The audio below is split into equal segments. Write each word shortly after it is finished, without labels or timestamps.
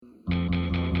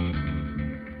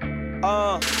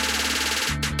Long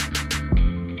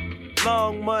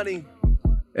money.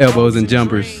 Elbows and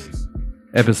Jumpers,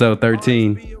 episode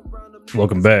 13.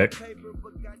 Welcome back.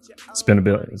 It's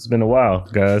been a while,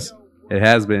 guys. It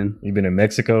has been. You've been in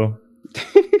Mexico.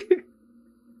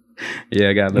 Yeah,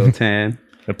 I got a little tan.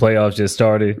 The playoffs just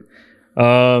started.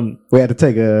 We had to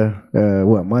take a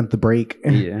month break.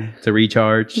 Yeah, to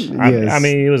recharge. Yes. I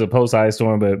mean, it was a post-ice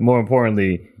storm, but more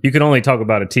importantly, you can only talk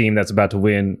about a team that's about to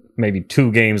win maybe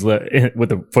 2 games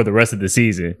for the rest of the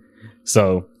season.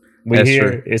 So That's here.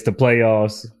 true. It's the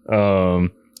playoffs.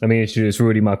 Let me introduce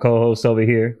Rudy, my co-host over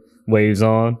here. Waves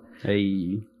on.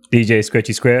 Hey. DJ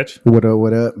Scratchy Scratch. What up?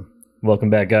 What up? Welcome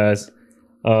back, guys.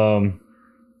 Man,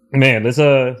 let's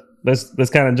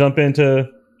kind of jump into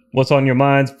what's on your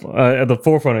minds, at the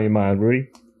forefront of your mind, Rudy.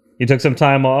 You took some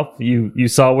time off. You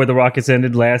saw where the Rockets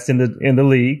ended last in the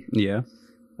league. Yeah.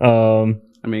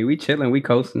 I I mean, we chilling, we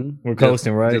coasting. We're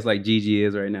coasting, right? Just like Gigi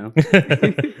is right now.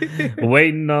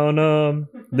 Waiting on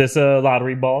this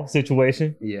lottery ball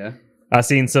situation. Yeah. I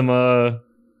seen some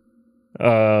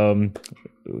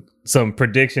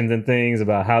predictions and things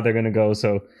about how they're going to go.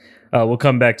 So we'll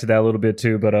come back to that a little bit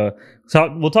too. But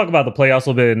we'll talk about the playoffs a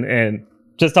little bit and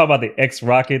just talk about the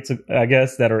ex-Rockets, I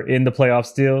guess, that are in the playoffs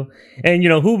still. And, you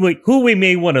know, who we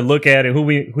may want to look at and who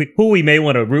we may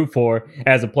want to root for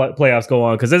as the playoffs go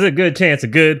on. Because there's a good chance a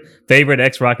good favorite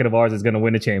ex-Rocket of ours is going to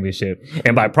win the championship.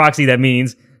 And by proxy, that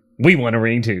means we won a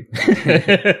ring too.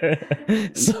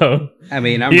 So, I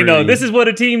mean, this is what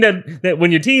a team that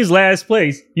when your team's last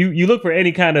place, you look for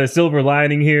any kind of silver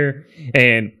lining here.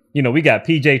 And, you know, we got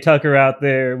PJ Tucker out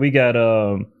there. We got,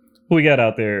 who we got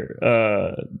out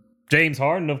there? James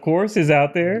Harden, of course, is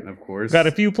out there. Of course. Got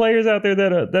a few players out there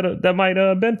that might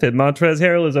benefit. Montrezl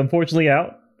Harrell is unfortunately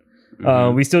out.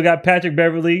 Mm-hmm. We still got Patrick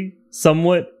Beverly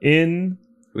somewhat in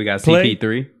We got play.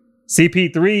 CP3.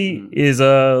 CP3 is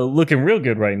looking real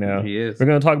good right now. He is. We're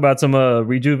going to talk about some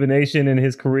rejuvenation in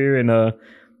his career and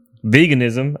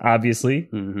veganism, obviously.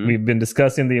 Mhm. We've been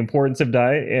discussing the importance of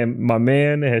diet, and my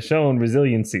man has shown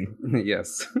resiliency.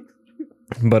 Yes.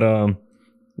 But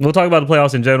we'll talk about the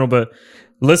playoffs in general, but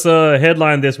let's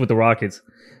headline this with the Rockets.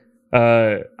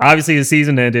 Obviously, the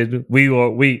season ended.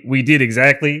 We did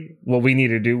exactly what we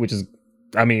needed to do, which is,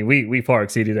 I mean, we far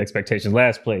exceeded expectations.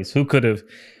 Last place. Who could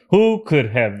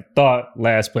have thought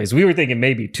last place? We were thinking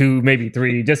maybe 2, maybe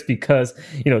 3, just because,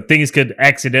 you know, things could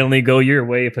accidentally go your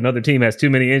way if another team has too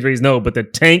many injuries. No, but the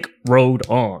tank rode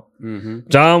on. Mm-hmm.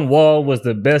 John Wall was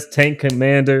the best tank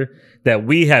commander that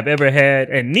we have ever had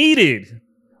and needed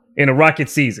in a Rocket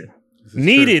season.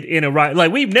 Needed in a Rocket.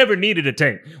 Like, we've never needed a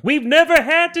tank. We've never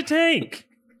had to tank.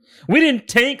 We didn't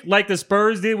tank like the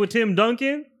Spurs did with Tim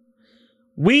Duncan.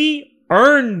 We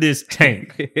earned this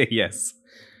tank. Yes.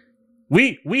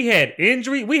 We had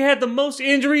injury. We had the most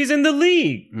injuries in the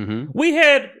league. Mm-hmm. We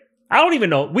had, I don't even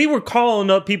know. We were calling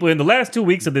up people in the last 2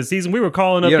 weeks of the season. We were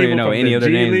calling up You don't people even know from any the of their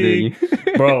G names, League. do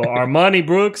you? Bro, Armani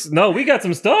Brooks. No, we got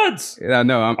some studs.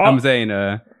 No, I'm saying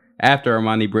after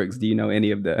Armani Brooks, do you know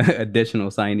any of the additional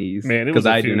signees? Man, it was Because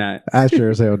a I few. do not. I sure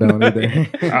as hell don't either.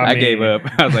 I gave mean, up.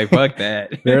 I was like, fuck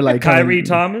that. They're like Kyrie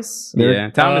Thomas.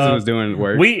 Yeah, Thomas was doing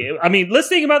work. Let's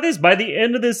think about this. By the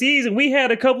end of the season, we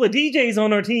had a couple of DJs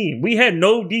on our team. We had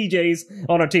no DJs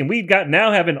on our team. We've got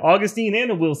now having Augustine and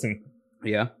a Wilson.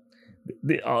 Yeah.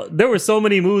 There were so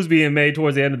many moves being made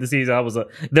towards the end of the season.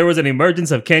 There was an emergence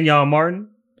of Kenyon Martin.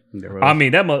 I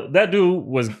mean, that dude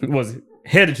was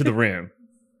headed to the rim.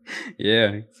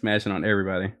 Yeah, smashing on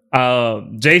everybody.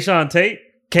 Jayshawn Tate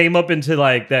came up into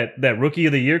like that rookie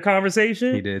of the year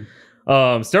conversation. He did.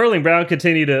 Sterling Brown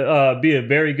continued to be a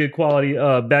very good quality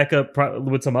backup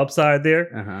with some upside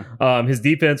there. Uh-huh. His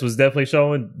defense was definitely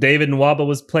showing. David Nwaba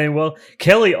was playing well.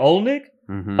 Kelly Olynyk.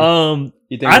 Mm-hmm.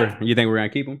 You think we're gonna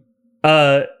keep him?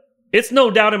 It's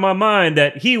no doubt in my mind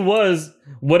that he was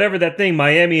whatever that thing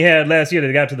Miami had last year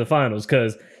that got to the finals.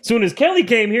 Because as soon as Kelly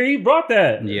came here, he brought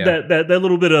that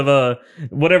little bit of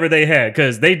whatever they had.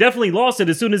 Because they definitely lost it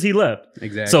as soon as he left.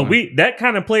 Exactly. So that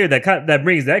kind of player that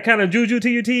brings that kind of juju to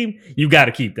your team, you got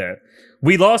to keep that.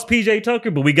 We lost PJ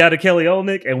Tucker, but we got a Kelly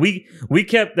Olynyk, and we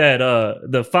kept that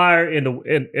the fire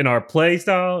in our play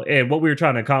style and what we were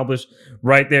trying to accomplish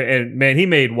right there. And man, he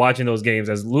made watching those games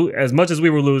as much as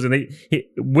we were losing.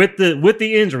 With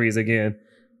the injuries again,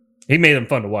 he made them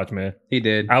fun to watch. Man, he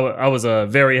did. I was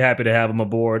very happy to have him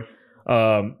aboard.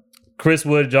 Chris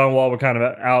Wood, John Wall were kind of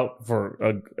out for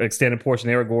an extended portion.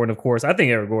 Eric Gordon, of course. I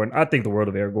think the world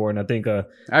of Eric Gordon. I think I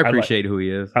appreciate who he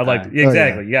is. Exactly.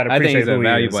 Yeah. You got to appreciate who he is. I think he's a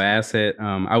valuable asset.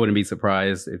 I wouldn't be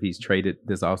surprised if he's traded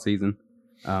this offseason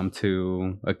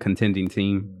to a contending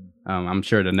team. I'm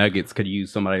sure the Nuggets could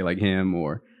use somebody like him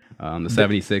or The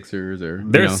 76ers or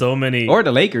There's so many. or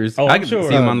the Lakers. Oh, I I'm could sure.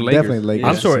 see him on the Lakers. Definitely Lakers.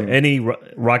 I'm sure Yeah. any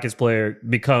Rockets player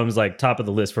becomes like top of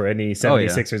the list for any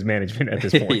 76ers management at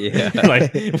this point. Yeah.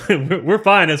 Like we're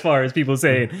fine as far as people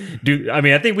saying.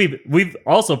 I think we've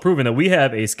also proven that we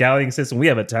have a scouting system, we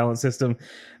have a talent system,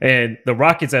 and the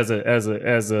Rockets as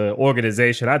a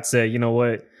organization, I'd say, you know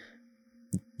what,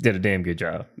 did a damn good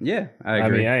job. Yeah, I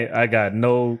agree. I mean, I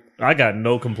got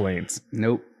no complaints.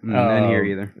 Nope, none here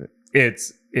either.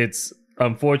 It's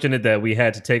unfortunate that we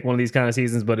had to take one of these kind of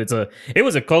seasons, but it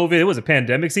was a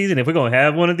pandemic season. If we're gonna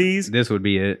have one of these, This would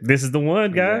be it. this is the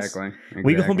one, guys. Exactly.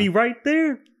 We gonna be right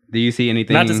there. Do you see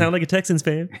anything? Not to sound like a Texans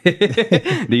fan.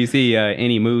 Do you see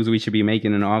any moves we should be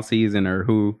making in the off season, or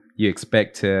who you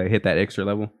expect to hit that extra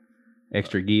level,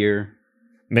 extra gear?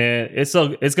 Man, it's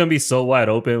gonna be so wide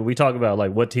open. We talk about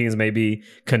like what teams may be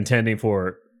contending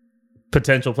for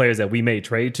potential players that we may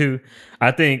trade to.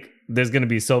 I think there's gonna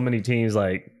be so many teams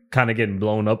like kind of getting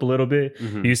blown up a little bit.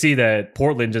 Mhm. You see that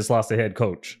Portland just lost a head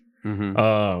coach.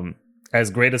 Mm-hmm. As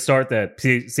great a start that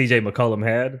CJ McCollum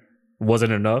had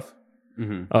wasn't enough.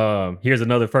 Mm-hmm. Here's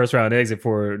another first round exit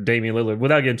for Damian Lillard.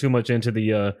 Without getting too much into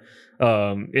the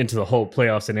whole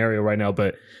playoff scenario right now,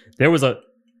 but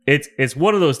it's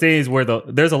one of those things where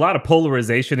there's a lot of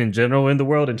polarization in general in the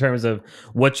world in terms of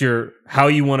how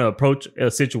you want to approach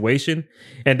a situation,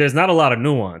 and there's not a lot of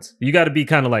nuance. You got to be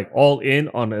kind of like all in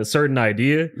on a certain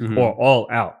idea Mhm. or all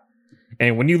out.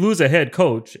 And when you lose a head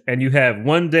coach and you have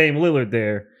one Dame Lillard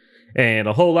there and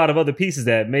a whole lot of other pieces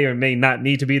that may or may not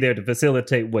need to be there to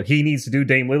facilitate what he needs to do,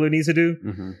 Dame Lillard needs to do,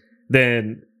 Mm-hmm.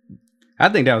 then I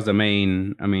think that was the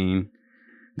main. I mean,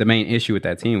 the main issue with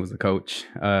that team was the coach.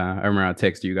 I remember I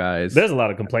texted you guys. there's a lot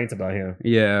of complaints about him.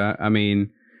 Yeah, I mean,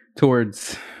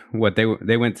 towards what they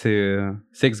went to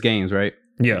 6 games, right?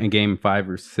 Yeah. In game 5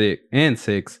 or 6 and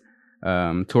 6.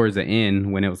 Towards the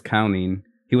end, when it was counting,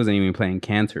 he wasn't even playing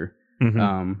canter.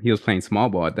 Mhm. He was playing small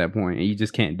ball at that point, and you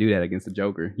just can't do that against the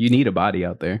Joker. You need a body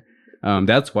out there.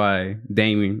 That's why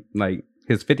Damian, like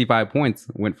his 55 points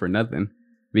went for nothing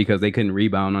because they couldn't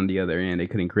rebound on the other end. They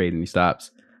couldn't create any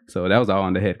stops. So that was all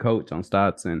on the head coach on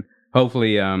stops, and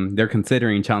hopefully they're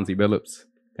considering Chauncey Billups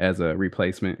as a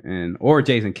replacement or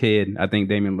Jason Kidd. I think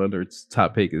Damian Lillard's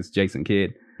top pick is Jason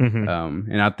Kidd, Mhm.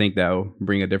 and I think that'll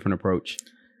bring a different approach.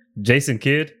 Jason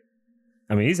Kidd,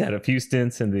 I mean, he's had a few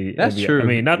stints in the. That's NBA. true. I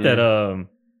mean, not Yeah. that.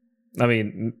 I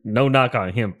mean, no knock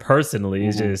on him personally.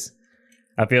 It's Mhm. just,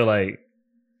 I feel like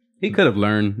He could have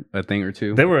learned a thing or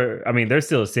two. there's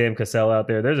still Sam Cassell out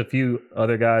there. There's a few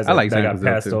other guys I like that Sam got Cassell,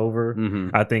 passed too. over. Mhm.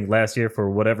 I think last year for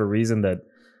whatever reason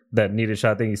that needed a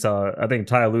shot. I think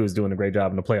Ty Lue is doing a great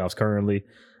job in the playoffs currently.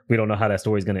 We don't know how that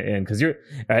story's going to end because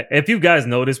if you guys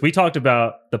noticed, we talked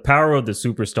about the power of the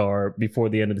superstar before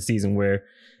the end of the season, where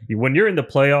when you're in the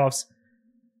playoffs,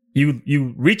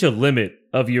 you reach a limit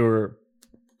of your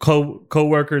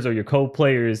co-workers or your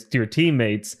co-players to your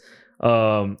teammates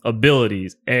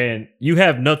abilities, and you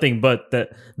have nothing but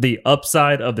the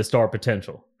upside of the star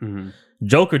potential. Mhm.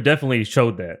 Joker definitely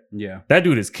showed that. Yeah. That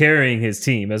dude is carrying his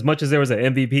team. As much as there was an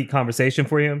MVP conversation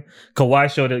for him,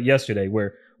 Kawhi showed it yesterday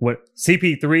where when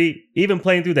CP3, even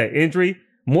playing through that injury,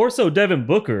 more so Devin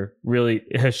Booker really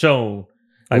has shown.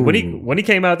 Like when he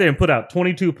came out there and put out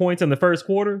 22 points in the first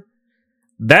quarter,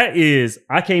 that is,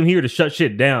 I came here to shut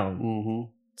shit down.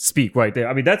 Speak right there.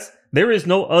 I mean, there is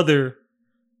no other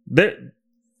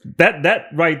that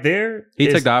right there. He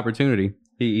is- took the opportunity.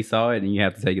 He saw it, and you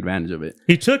have to take advantage of it.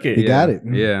 He took it. He got it.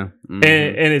 Yeah. Mhm.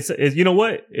 And it's you know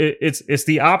what? It's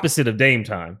the opposite of Dame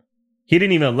time. He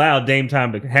didn't even allow Dame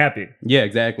time to happen. Yeah,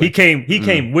 exactly. He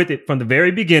came with it from the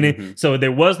very beginning. Mhm. So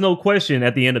there was no question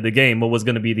at the end of the game what was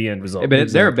going to be the end result. Yeah,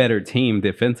 but they're a better team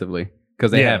defensively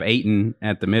because they Yeah. have Aiton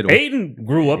at the middle. Aiden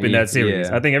grew up in that series.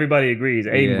 Yeah. I think everybody agrees.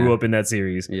 Aiden Yeah. grew up in that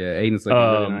series. Yeah, Aiden's looking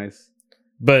really nice.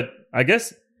 But I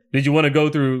guess, did you want to go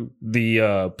through the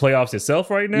playoffs itself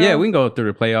right now? Yeah, we can go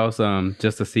through the playoffs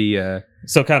just to see.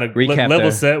 So kind of recap level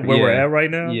the- set where we're yeah. at right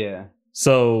now. Yeah.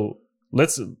 So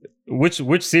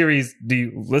which series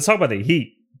let's talk about the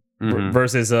Heat Mhm.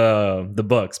 versus the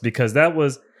Bucks, because that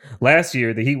was last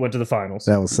year. The Heat went to the finals.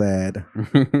 That was sad.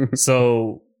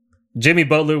 So Jimmy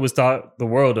Butler was thought the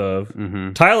world of.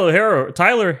 Mhm. Tyler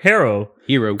Harrow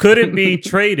Hero couldn't be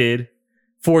traded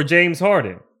for James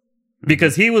Harden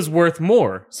because he was worth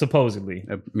more, supposedly.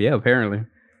 Yeah, apparently.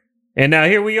 And now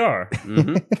here we are.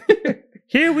 Mhm.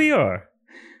 Here we are.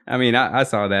 I mean, I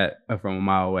saw that from a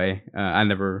mile away. I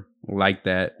never liked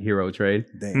that Hero trade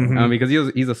Damn. Mhm. because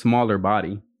he's a smaller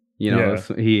body. You know, Yeah.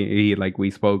 so he like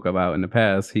we spoke about in the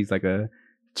past. He's like a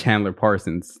Chandler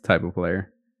Parsons type of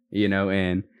player. You know,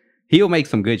 and he'll make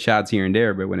some good shots here and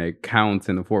there, but when it counts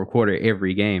in the fourth quarter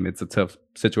every game, it's a tough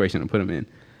situation to put him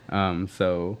in.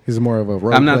 So He's more of a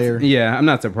role I'm not. player. Yeah, I'm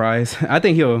not surprised. I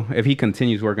think he'll if he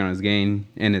continues working on his game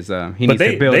and his he But needs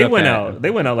to build they up went that- out.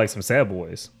 They went out like some sad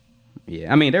boys.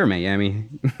 Yeah, I mean they're Miami.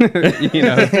 You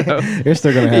know, so, They're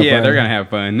still gonna have yeah, fun. they're gonna have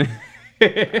fun.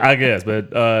 I guess.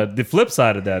 But the flip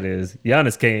side of that is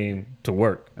Giannis came to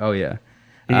work. Oh yeah.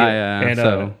 Yeah, and,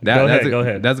 So go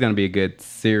ahead. That's going to be a good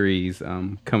series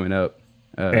coming up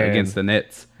against the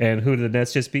Nets. And who did the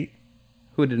Nets just beat?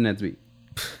 Who did the Nets beat?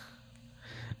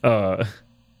 Uh,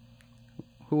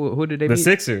 Who did they the beat?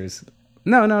 Sixers.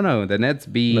 No. The Nets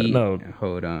beat. No.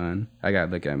 Hold on. I got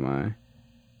to look at mine.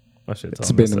 I should have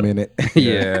It's been a minute.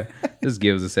 Yeah. Just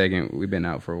give us a second. We've been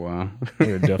out for a while.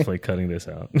 You're definitely cutting this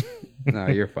out. No,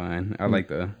 you're fine. I like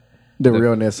the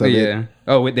realness of it. Yeah.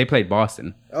 Oh, wait, they played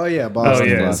Boston. Oh yeah, Oh Boston.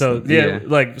 yeah, Boston.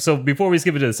 so Yeah. before we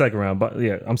skip it to the second round, but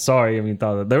yeah, I'm sorry. I mean,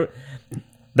 thought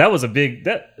that was a big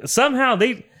that somehow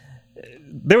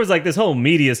there was like this whole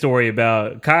media story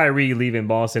about Kyrie leaving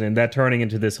Boston and that turning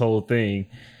into this whole thing,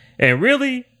 and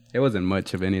really It wasn't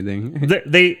much of anything.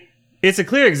 it's a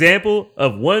clear example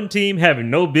of one team having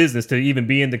no business to even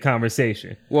be in the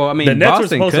conversation. Well, I mean, The Nets were Boston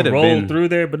supposed could to have roll been through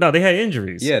there, but no, they had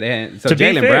injuries. Yeah, they had. So To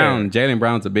be fair. Jalen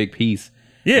Brown's a big piece.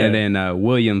 Yeah. And then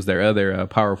Williams, their other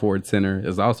power forward center,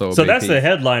 is also a So big that's piece. the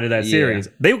headline of that Yeah. series.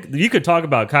 You could talk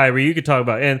about Kyrie, you could talk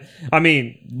about, and I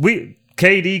mean,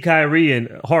 KD, Kyrie,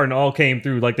 and Harden all came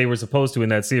through like they were supposed to in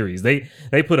that series. They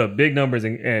put up big numbers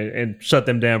and shut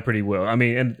them down pretty well. I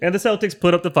mean, and the Celtics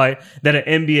put up the fight that an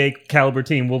NBA caliber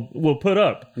team will put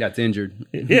up. That's injured.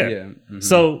 Yeah. Mhm.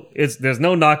 So there's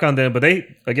no knock on them, but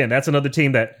that's another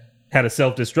team that had a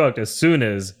self-destruct as soon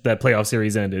as that playoff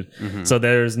series ended. So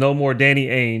there's no more Danny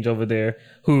Ainge over there,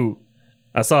 who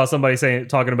I saw somebody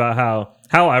talking about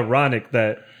how ironic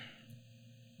that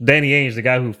Danny Ainge, the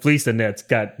guy who fleeced the Nets,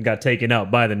 got taken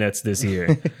out by the Nets this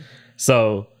year.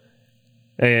 So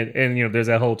and you know, there's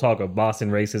that whole talk of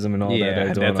Boston racism and all that. Yeah,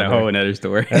 That's going that's a on whole there. another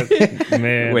story.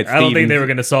 Man, With I don't think they Stevens. were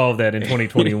going to solve that in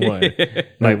 2021.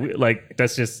 like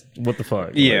that's just what the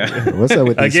fuck. Yeah. What's up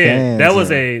with these Again,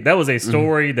 fans? that was a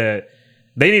story that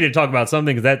they needed to talk about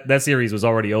something because that series was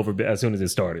already over as soon as it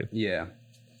started. Yeah.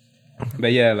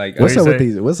 But yeah, like What's do up you with say?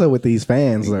 these? What's up with these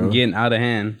fans though? getting out of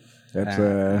hand. That's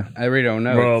I really don't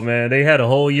know. Bro, man, they had a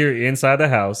whole year inside the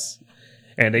house,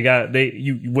 and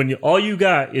all you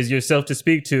got is yourself to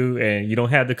speak to, and you don't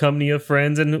have the company of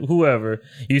friends and whoever.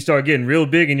 You start getting real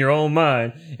big in your own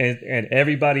mind, and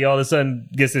everybody all of a sudden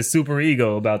gets this super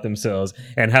ego about themselves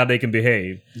and how they can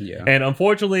behave. Yeah. And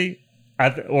unfortunately,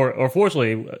 or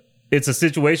fortunately, it's a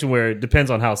situation where it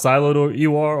depends on how siloed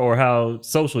you are or how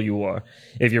social you are.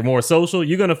 If you're more social,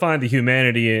 you're going to find the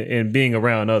humanity in being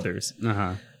around others.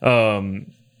 Uh-huh.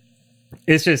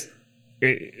 It's just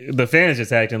the fans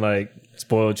just acting like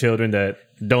spoiled children that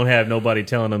don't have nobody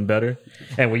telling them better.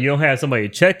 And when you don't have somebody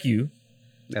check you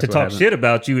That's to what talk happened. shit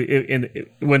about you,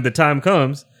 when the time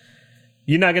comes,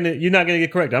 you're not gonna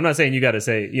get corrected. I'm not saying you got to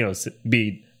say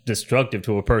be destructive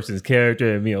to a person's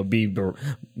character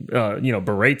and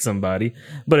berate somebody.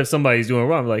 But if somebody's doing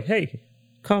wrong, like, hey,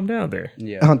 calm down there.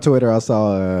 Yeah. On Twitter, I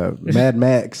saw Mad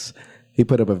Max. He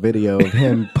put up a video of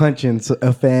him punching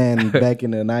a fan back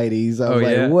in the 90s. I was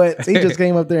like, yeah? what? He just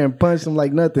came up there and punched him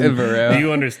like nothing. For real. Do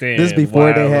you understand? This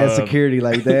before they why, had security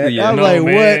like that. Yeah. I was No, like,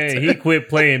 man, what? he quit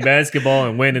playing basketball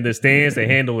and went in the stands to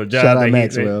handle a job. Shout out that he-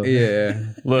 Maxwell. Yeah.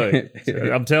 Look,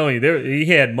 I'm telling you, he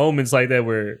had moments like that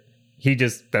where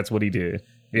that's what he did.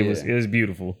 It was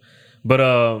beautiful.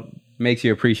 But Makes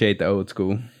you appreciate the old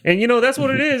school. and that's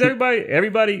what it is.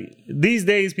 Everybody these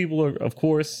days, people are, of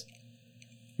course,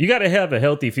 you got to have a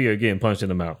healthy fear of getting punched in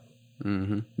the mouth.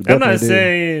 I'm not Definitely do.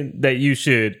 saying that you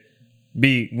should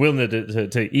be willing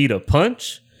to eat a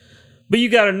punch, but you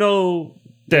got to know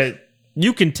that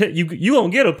you can you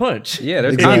won't get a punch. Yeah,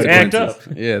 there's if you act consequences.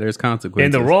 up Yeah, there's consequences.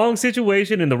 in the wrong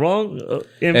situation, in the wrong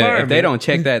environment. If they don't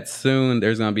check that soon,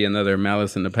 there's gonna be another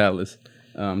Malice in the Palace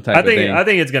type I of thing.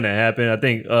 think it's gonna happen. I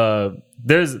think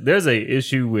there's a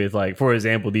issue with, like, for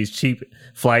example, these cheap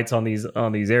flights on these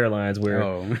airlines where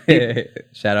Oh,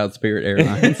 shout out Spirit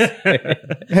Airlines.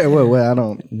 Hey, well, I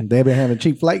don't. They've been having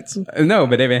cheap flights. No,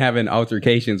 but they've been having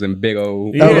altercations and big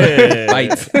old Yeah.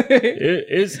 fights.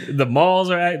 it's the malls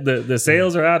are the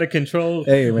sales are out of control.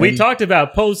 Hey, man. We talked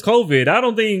about post COVID. I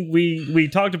don't think we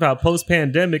talked about post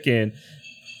pandemic and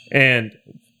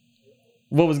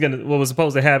what was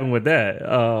supposed to happen with that.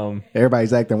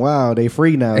 Everybody's acting wild. They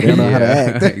free now. They don't know how to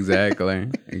act.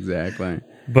 exactly.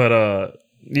 But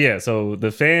yeah, so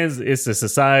the fans, it's the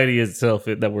society itself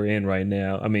that we're in right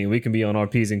now. I mean, we can be on our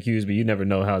P's and Q's, but you never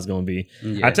know how it's going to be.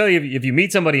 Yeah. I tell you, if you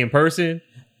meet somebody in person,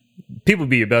 people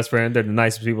be your best friend. They're the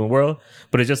nicest people in the world.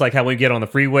 But it's just like how we get on the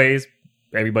freeways,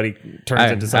 everybody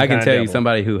turns into some I can kind tell of you devil.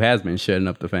 somebody who has been shutting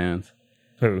up the fans.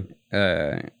 Who?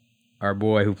 Our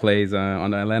boy who plays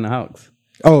on the Atlanta Hawks.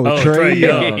 Oh, Oh, Trey Trae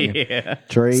Young. Young. Yeah.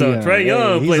 Trey So Young. Trae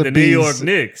Young Hey, he's played a the New York beast.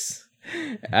 Knicks.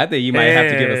 I think you might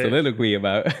have to give a And- soliloquy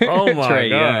about Oh my Trae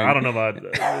god! Young. I don't know about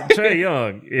Trae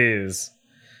Young.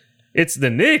 It's the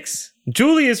Knicks.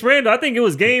 Julius Randle. I think it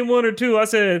was game 1 or 2. I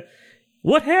said,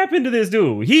 "What happened to this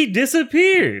dude? He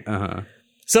disappeared." Uh-huh.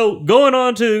 So going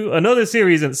on to another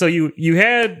series, and so you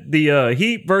had the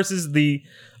Heat versus the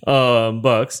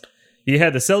Bucks. You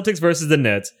had the Celtics versus the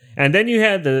Nets, and then you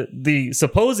had the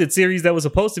supposed series that was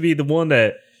supposed to be the one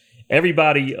that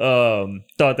everybody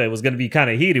thought that was going to be kind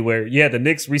of heated, where you had the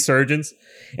Knicks resurgence,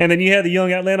 and then you had the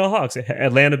young Atlanta Hawks.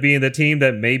 Atlanta being the team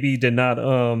that maybe did not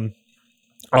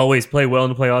always play well in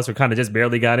the playoffs, or kind of just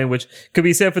barely got in, which could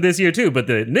be said for this year too. But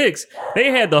the Knicks, they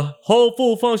had the whole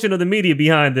full function of the media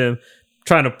behind them,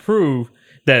 trying to prove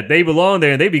that they belong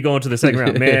there, and they be going to the second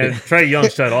round. Man, Trae Young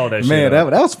shut all that shit Man, up.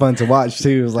 that was fun to watch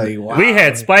too. It was like, wow. We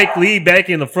had Spike Lee back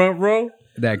in the front row.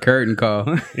 That curtain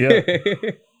call. Yeah.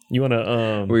 You want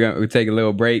to we take a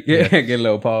little break. Get a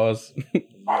little pause.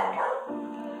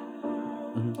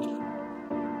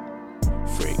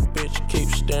 Freak bitch keep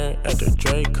staring at the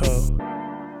Draco.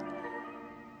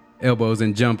 Elbows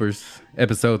and Jumpers,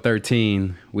 episode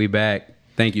 13. We back.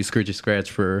 Thank you, Scritchy Scratch,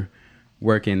 for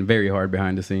working very hard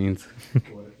behind the scenes.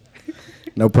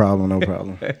 No problem, no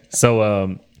problem. So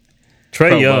Trae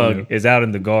Pro Young bono. is out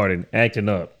in the Garden acting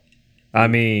up. I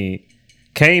mean,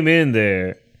 came in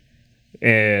there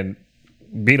and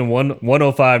beat him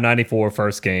 105-94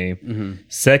 first game. Mm-hmm.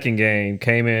 Second game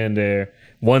came in there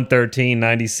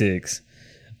 113-96.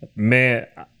 Man,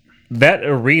 that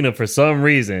arena for some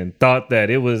reason thought that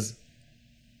it was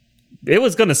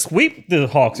going to sweep the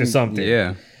Hawks or something.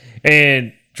 Yeah.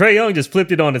 And Trae Young just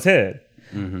flipped it on his head.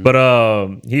 Mm-hmm. But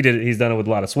he's done it with a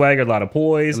lot of swagger, a lot of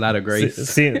poise, A lot of grace. Look,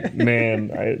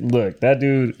 that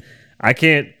dude, I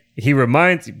can't. He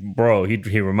reminds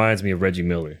me of Reggie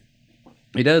Miller.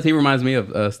 He does. He reminds me of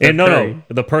Steph And Curry. no,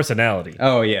 the personality.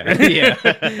 Oh, yeah.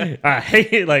 Yeah. I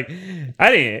hate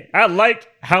it. I like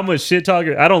how much shit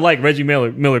talker. I don't like Reggie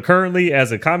Miller currently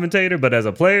as a commentator, but as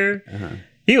a player,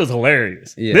 he was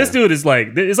hilarious. Yeah. This dude is like,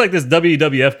 it's like this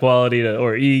WWF quality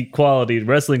or E quality,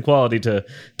 wrestling quality to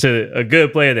a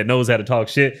good player that knows how to talk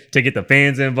shit, to get the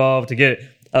fans involved, to get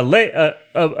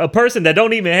a person that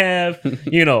don't even have,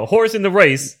 horse in the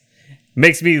race.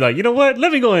 Makes me like, you know what?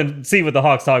 Let me go and see what the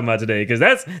Hawks talking about today, because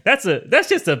that's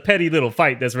just a petty little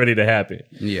fight that's ready to happen.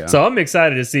 Yeah. So I'm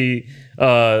excited to see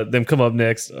them come up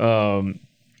next. But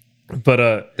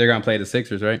They're going to play the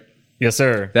Sixers, right? yes,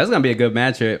 sir. That's going to be a good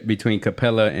matchup between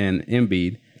Capella and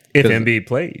Embiid. If 'Cause- Embiid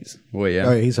plays, Well, yeah.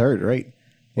 Oh, he's hurt, right?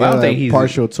 Well, I don't Yeah, think he's-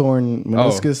 partial torn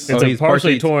meniscus. Oh, it's he's a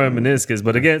partially partially- torn meniscus.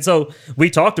 But again, so we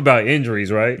talked about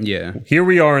injuries, right? Yeah. Here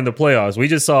we are in the playoffs. We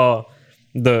just saw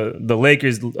the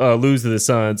Lakers lose to the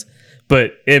Suns,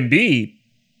 but Embiid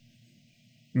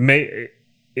may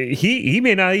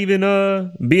not even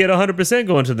be at 100%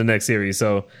 going to the next series.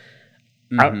 So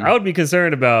I would be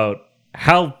concerned about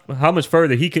how much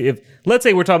further he could. If let's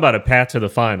say we're talking about a path to the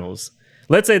finals,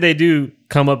 let's say they do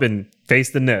come up and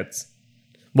face the Nets.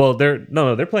 Well, they're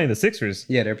playing the Sixers,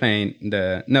 Yeah, they're playing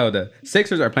the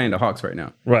Sixers are playing the Hawks right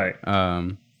now. right?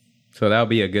 So that'll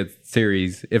be a good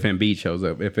series if Embiid shows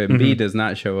up. If Embiid does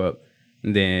not show up,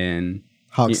 then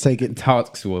Hawks take it.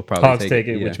 Hawks will probably Hawks take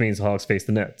it, yeah. which means Hawks face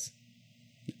the Nets.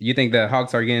 You think the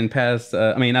Hawks are getting past?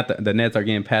 Not the Nets are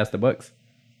getting past the Bucks.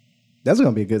 That's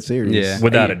going to be a good series. Yeah.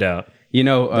 Without a doubt.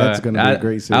 That's going to be a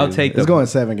great series. I'll take It's going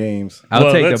 7 games.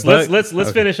 I'll take let's, the Bucks.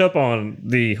 let's finish up on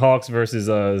the Hawks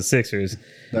versus Sixers.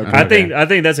 Okay. I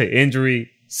think that's an injury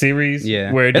series,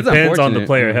 Yeah. where it It's depends on the unfortunate.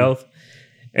 player Mhm. health.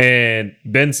 And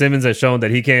Ben Simmons has shown that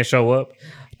he can't show up.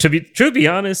 To be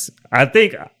honest, I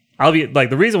think I'll be like,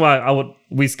 the reason why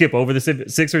we skip over the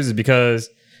Sixers is because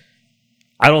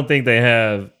I don't think they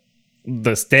have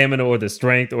the stamina or the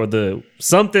strength or the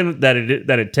something that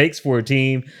it takes for a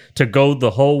team to go the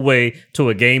whole way to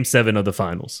a game 7 of the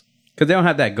finals. Because they don't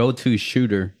have that go-to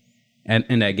shooter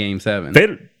in that game 7.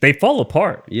 They fall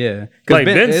apart. Yeah. Like,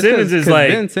 Ben Simmons is like-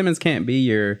 Ben Simmons can't be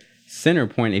your center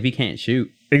point if he can't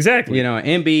shoot. Exactly.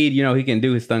 Embiid, he can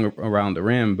do his thing around the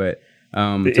rim, but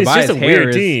It's Tobias just a weird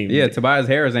Harris, team. Yeah, Tobias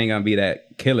Harris ain't gonna be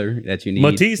that killer that you need.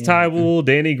 Matisse Thybulle,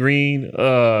 Danny Green.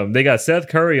 They got Seth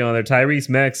Curry on there, Tyrese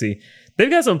Maxey. They've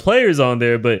got some players on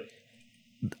there, but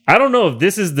I don't know if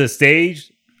this is the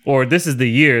stage or this is the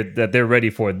year that they're ready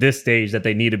for, this stage that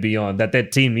they need to be on,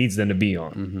 that team needs them to be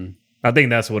on. Mm-hmm. I think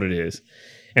that's what it is.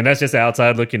 And that's just the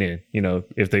outside looking in.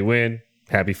 If they win,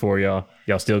 happy for y'all.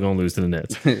 Y'all still gonna lose to the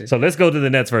Nets. So let's go to the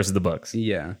Nets versus the Bucks.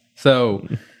 Yeah. So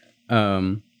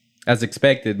as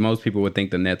expected, most people would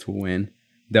think the Nets will win.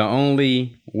 The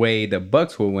only way the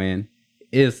Bucks will win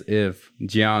is if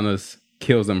Giannis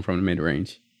kills them from the mid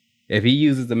range. If he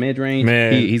uses the mid range,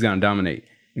 he's gonna dominate.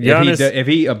 If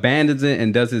he abandons it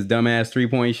and does his dumbass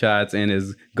 3-point shots and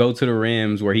is go to the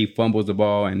rims where he fumbles the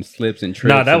ball and slips and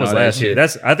trips. No, that was last year.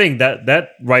 I think that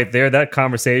right there, that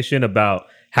conversation about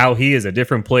how he is a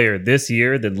different player this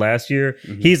year than last year,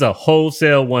 he's a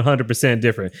wholesale 100%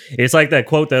 different. It's like that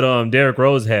quote that Derrick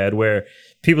Rose had where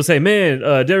people say, man,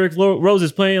 Derrick Rose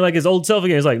is playing like his old self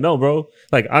again. It's like, no, bro.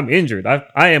 Like, I'm injured.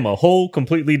 I am a whole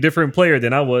completely different player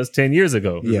than I was 10 years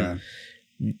ago. Yeah.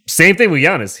 Same thing with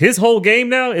Giannis. His whole game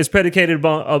now is predicated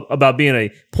about being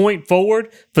a point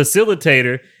forward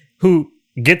facilitator who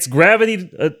gets gravity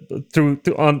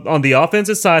on the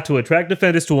offensive side to attract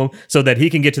defenders to him so that he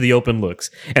can get to the open looks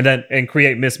and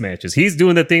create mismatches. He's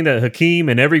doing the thing that Hakeem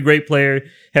and every great player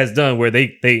has done where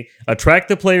they attract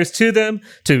the players to them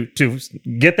to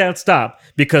get that stop,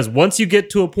 because once you get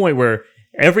to a point where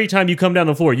every time you come down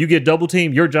the floor, you get double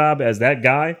teamed, your job as that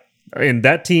guy in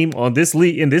that team in this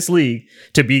league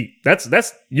to be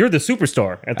that's you're the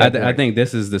superstar at that point. I think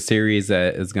this is the series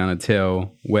that is going to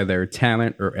tell whether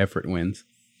talent or effort wins,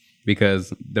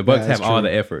 because the Bucks have all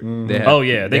the effort. They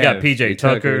have, they got PJ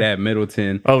Tucker, they have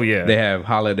Middleton. They have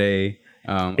Holiday.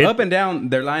 Up and down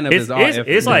their lineup is all effort.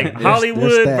 It's like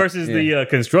Hollywood versus the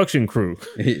construction crew.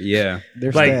 Yeah,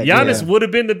 like Giannis would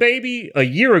have been the baby a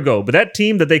year ago, but that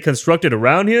team that they constructed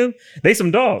around him, they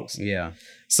some dogs. Yeah.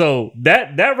 So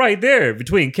that right there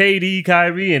between KD,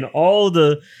 Kyrie, and all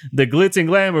the glitz and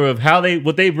glamour of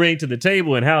what they bring to the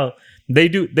table and how they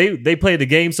play the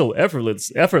game so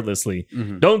effortlessly.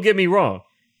 Mm-hmm. Don't get me wrong.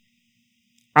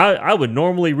 I would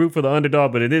normally root for the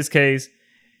underdog, but in this case,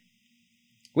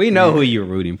 we know who you're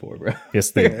rooting for, bro.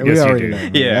 Yes, you do. Know.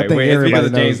 Yeah, I think it's because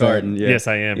of James Harden. Yeah. Yes,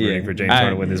 I am rooting for James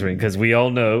Harden to win this ring, because we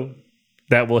all know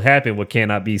that will happen. What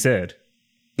cannot be said.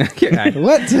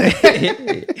 What?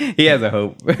 He has a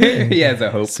hope. He has a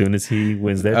hope. As soon as he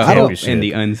wins that championship, in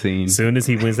the unseen. As soon as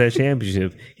he wins that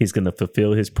championship, he's gonna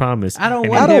fulfill his promise. I don't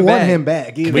want him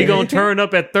back either. We gonna turn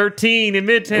up at 13 in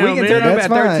Midtown. We can turn up at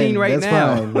 13 right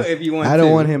now if you want. I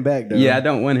don't want him back though. Yeah, I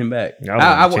don't want him back.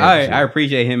 I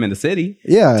appreciate him in the city.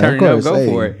 Yeah, turning up, go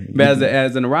for it. But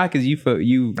as in the Rockets,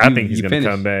 I think he's gonna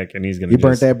come back and he's gonna. You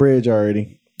burnt that bridge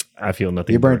already. I feel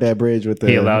nothing. You burnt that bridge with the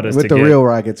real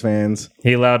Rockets fans.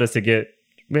 He allowed us to get.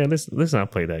 Man, let's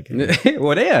not play that game.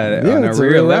 Well, they are on a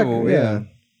real level. Yeah.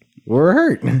 We're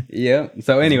hurt. Yeah.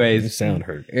 So, anyways, you sound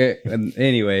hurt.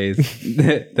 Anyways,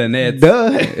 the Nets.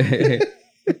 Duh.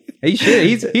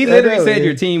 He literally said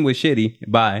your team was shitty.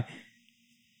 Bye.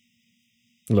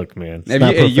 Look, man.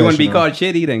 If you want to be called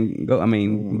shitty, then go. I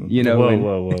mean, you know.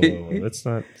 Whoa. That's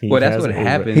not. Well, that's what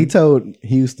happened. He told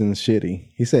Houston's shitty.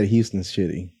 He said Houston's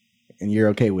shitty, and you're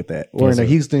okay with that. Or in a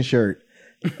Houston shirt,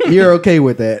 you're okay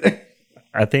with that.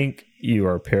 I think you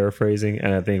are paraphrasing,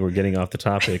 and I think we're getting off the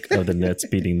topic of the Nets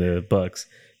beating the Bucks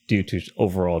due to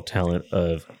overall talent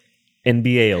of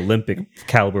NBA Olympic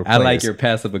caliber players. I like your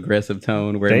passive aggressive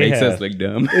tone where it makes us look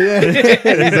dumb. Yeah,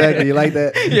 exactly. You like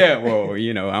that? Yeah. Well,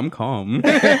 I'm calm.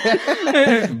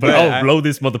 But I'll blow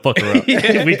this motherfucker up.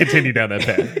 Yeah. We continue down that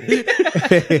path.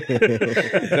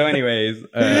 So, anyways,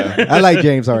 I like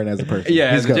James Harden as a person. Yeah,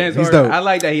 as James Harden, I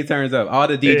like that he turns up. All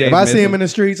the DJs. If I see him in the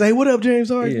streets, hey, what up, James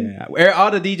Harden? Yeah,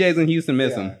 all the DJs in Houston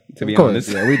miss him. To be honest,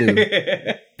 yeah, we do.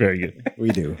 Very good. We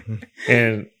do.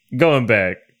 And going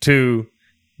back to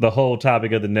the whole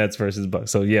topic of the Nets versus Bucks.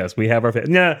 So yes, we have our. Does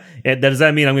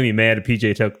that mean I'm going to be mad if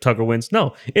PJ Tucker wins?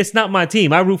 No, it's not my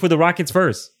team. I root for the Rockets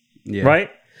first,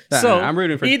 right? So I'm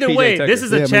rooting for either PJ way. Tucker. This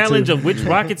is a challenge of which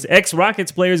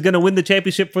ex-Rockets player is going to win the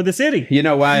championship for the city. You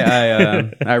know why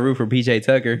I root for PJ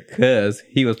Tucker? Because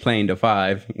he was playing the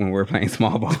 5 when we were playing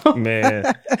small ball. Man,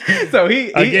 so he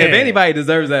if anybody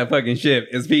deserves that fucking ship,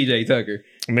 it's PJ Tucker.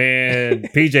 Man,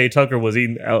 PJ Tucker was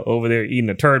over there eating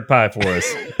a turd pie for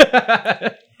us.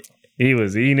 He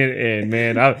was eating it, and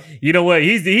man, you know what?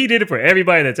 He did it for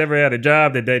everybody that's ever had a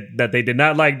job that they did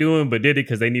not like doing, but did it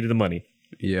because they needed the money.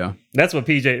 Yeah, that's what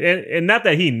PJ, and not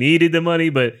that he needed the money,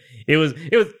 but it was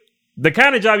the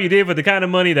kind of job you did for the kind of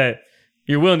money that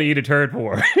you're willing to eat a turd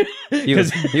for. he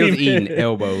was eating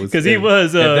elbows because he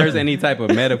was. If there's any type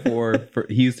of metaphor for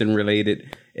Houston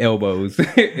related, elbows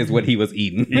is what he was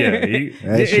eating. Yeah,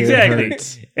 exactly.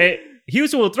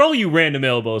 Houston will throw you random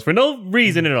elbows for no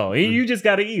reason at all. You just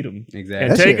got to eat them, exactly,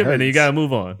 and take them, and then you got to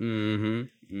move on.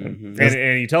 Mm-hmm. Mm-hmm.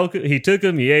 And he took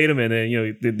them, he ate them, and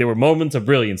then there were moments of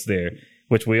brilliance there,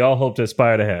 which we all hope to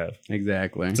aspire to have.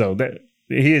 Exactly. So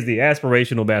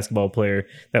aspirational basketball player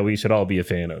that we should all be a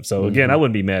fan of. So again, I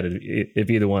wouldn't be mad if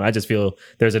either one. I just feel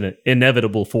there's an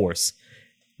inevitable force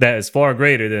that is far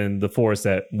greater than the force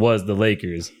that was the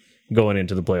Lakers going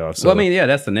into the playoffs. So, well, I mean, yeah,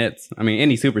 that's the Nets. I mean,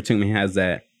 any super team has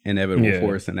that inevitable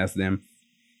force, and that's them.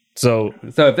 So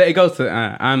if it goes to,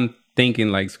 I'm thinking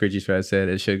like Scritchy Strat said,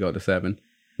 it should go to 7.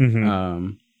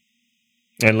 and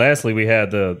lastly, we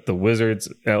had the Wizards.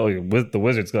 With the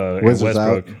Wizards, Wizards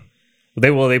Westbrook. out. They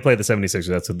played the 76ers.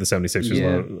 That's what the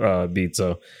 76ers beat.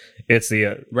 So it's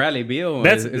the Bradley Beal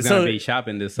that's- is so going to be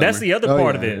shopping this summer. that's the other Oh,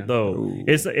 part yeah, of it yeah. though. Ooh.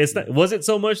 It's not, was it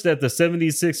so much that the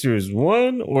 76ers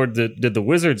won or did the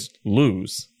Wizards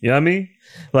lose? You know what I mean?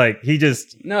 Like he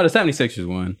just No, the 76ers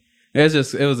won. It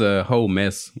was a whole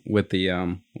mess with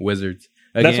the Wizards.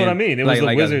 Again, that's what I mean. It was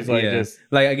the Wizards just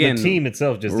again, the team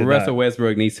itself just did Russell not.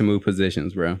 Westbrook needs to move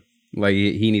positions, bro. Like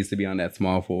he needs to be on that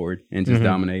small forward and just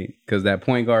dominate because that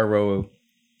point guard role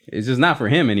is just not for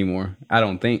him anymore. I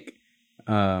don't think.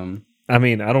 I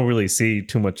mean, I don't really see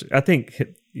too much. I think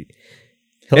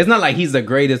It's not like he's the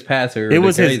greatest passer. Or it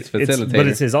was the his, greatest facilitator. but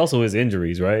it's also his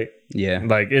injuries, right? Yeah.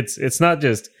 Like it's not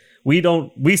just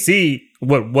we see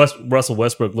what Russell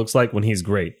Westbrook looks like when he's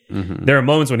great. There are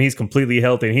moments when he's completely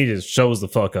healthy and he just shows the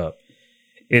fuck up.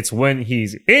 It's when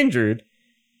he's injured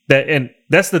and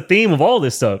that's the theme of all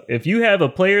this stuff. If you have a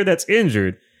player that's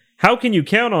injured, how can you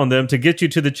count on them to get you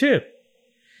to the chip?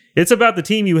 It's about the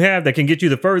team you have that can get you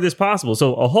the furthest possible.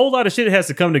 So a whole lot of shit has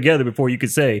to come together before you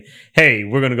could say, "Hey,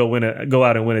 we're going to go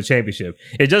out and win a championship."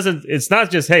 It's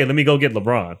not just, "Hey, let me go get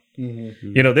LeBron."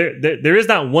 You know, there is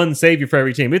not one savior for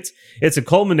every team. It's a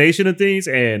culmination of things,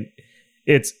 and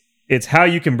it's how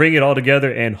you can bring it all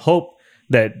together and hope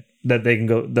that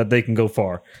they can go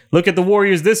far. Look at the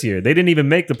Warriors this year; they didn't even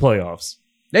make the playoffs.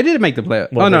 They did make the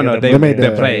playoffs. Well, They made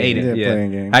the play 8. yeah, Yeah,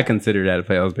 playing game. I consider that a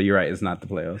playoffs, but you're right. It's not the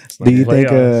playoffs. Do you think,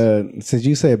 Playoffs. since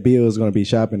you said Bill is going to be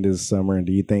shopping this summer,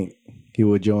 do you think he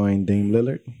will join Dame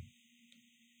Lillard?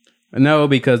 No,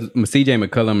 because CJ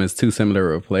McCollum is too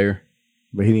similar of a player.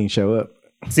 But he didn't show up.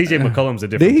 CJ McCollum's a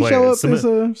Did different he player. show up Some-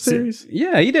 this series?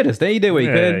 Yeah, he did his thing. He did what he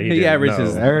Yeah, could. he He did. averaged No.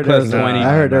 his I heard, plus there was, 20.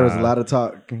 I heard there was a Nah. lot of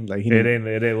talk. Like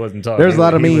It wasn't talking. There's a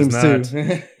lot of He was memes not-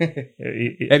 too.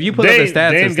 If you pull up the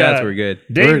stats, his stats were good.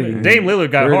 Dame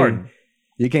Lillard got Rudy. hardened.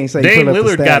 You can't say Dame pull up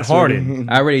the Lillard got stats, hardened. Rudy.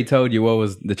 I already told you what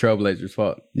was the Trailblazers'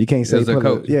 fault. You can't say was a pull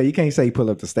coach. up, yeah. You can't say pull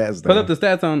up the stats. Though. Pull up the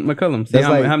stats on McCollum. See That's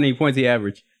how, like- how many points he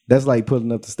averaged. That's like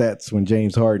pulling up the stats when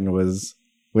James Harden was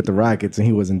with the Rockets and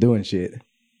he wasn't doing shit.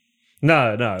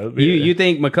 No. You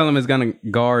think McCollum is going to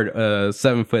guard a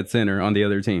 7-foot center on the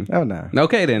other team? Oh no.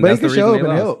 Okay, then But he that's the can show reason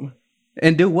up they and lost. help.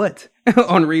 And do what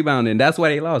on rebounding? That's why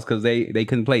they lost because they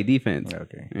couldn't play defense.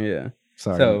 Okay. Yeah.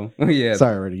 Sorry. So yeah.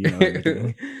 Sorry, Rudy. You know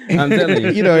everything. I'm telling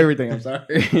you. You know everything. I'm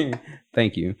sorry.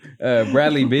 Thank you.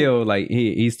 Bradley Beal, like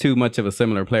he's too much of a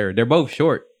similar player. They're both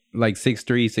short, like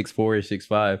 6'3", 6'4",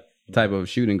 6'5" type of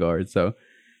shooting guard. So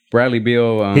Bradley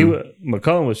Beal,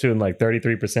 McCollum was shooting like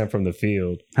 33% from the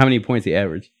field. how many points he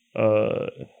averaged?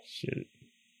 Shit.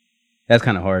 That's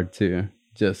kind of hard to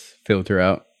just filter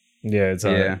out. Yeah, it's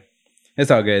Yeah,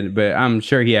 it's all good. But I'm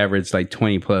sure he averaged like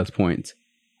 20 plus points.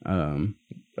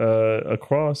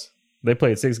 across. They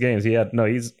played 6 games.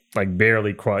 He's like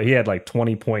barely crossed. He had like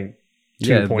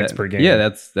 20.2 points per game. Yeah,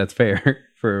 that's fair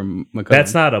for McCollum.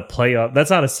 That's not a playoff. That's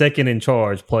not a second in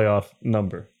charge playoff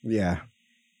number. Yeah.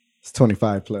 It's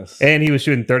 25 plus. And he was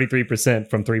shooting 33%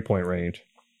 from 3-point range.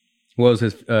 What was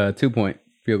his 2-point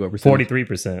field goal percentage?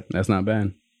 43%. That's not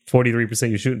bad.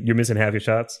 43%. You're missing half your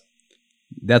shots.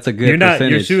 That's a good. You're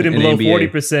percentage shooting in below the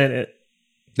NBA. 40%.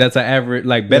 That's an average,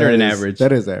 like better than average.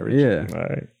 That is average. Yeah, All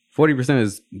right. 40%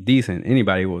 is decent.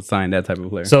 Anybody will sign that type of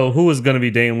player. So who is going to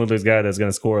be Dame Lillard's guy that's going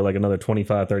to score like another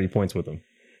 25, 30 points with him?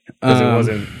 Because it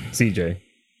wasn't CJ.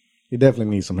 He definitely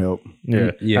needs some help.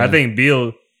 Yeah. Yeah. I think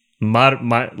Beal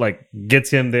might gets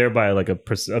him there by like a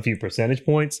few percentage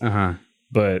points,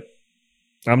 but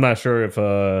I'm not sure if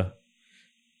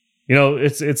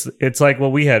it's like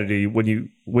what we had to do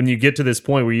when you get to this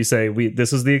point where you say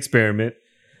this is the experiment,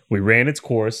 we ran its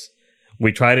course,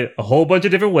 we tried it a whole bunch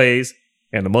of different ways,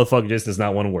 and the motherfucker just does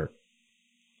not want to work.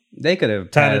 They could have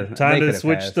Time to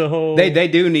switch the whole. They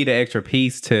do need an extra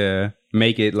piece to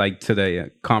make it like to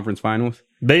the conference finals.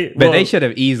 They should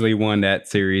have easily won that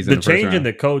series. The in the first change round. in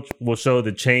the coach will show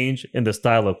the change in the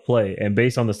style of play. And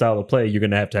based on the style of play, you're going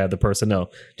to have the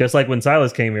personnel. Just like when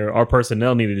Silas came here, our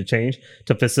personnel needed to change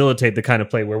to facilitate the kind of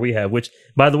play where we have, which,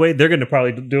 by the way, they're going to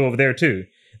probably do over there too.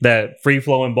 That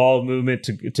free-flowing ball movement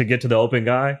to get to the open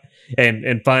guy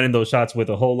and finding those shots with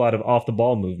a whole lot of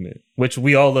off-the-ball movement, which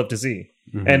we all love to see.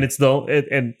 Mm-hmm. And it's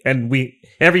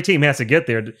every team has to get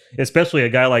there, especially a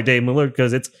guy like Dave Miller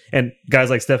and guys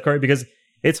like Steph Curry, because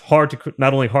it's hard to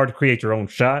not only hard to create your own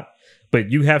shot, but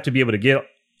you have to be able to get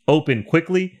open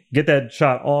quickly, get that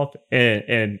shot off,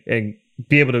 and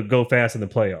be able to go fast in the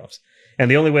playoffs. And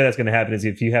the only way that's going to happen is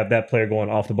if you have that player going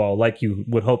off the ball like you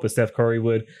would hope a Steph Curry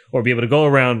would, or be able to go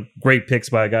around great picks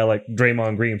by a guy like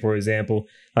Draymond Green, for example.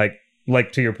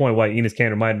 Like to your point, why Enes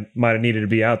Kanter might have needed to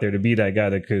be out there to be that guy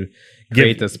that could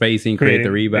create the spacing, create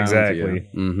the rebounds. Exactly.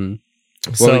 Yeah.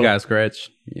 Mm-hmm. So, Well, we got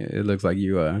Scratch. Yeah, it looks like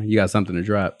you got something to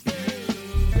drop.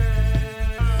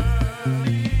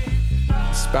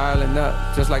 Spiraling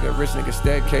up, just like a rich nigga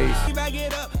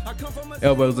staircase.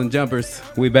 Elbows and jumpers.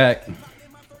 We back.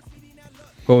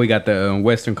 Well, we got the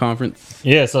Western Conference.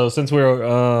 yeah. So since we're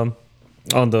on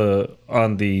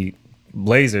the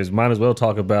Blazers, might as well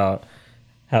talk about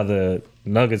how the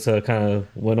Nuggets kind of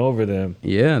went over them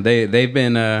Yeah, they've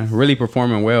been really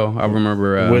performing well. I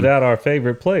remember without our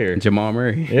favorite player. Jamal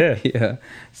Murray. Yeah. Yeah.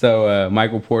 So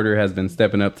Michael Porter has been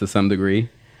stepping up to some degree.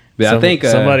 But I think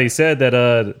somebody said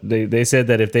that they said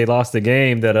that if they lost the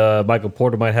game that Michael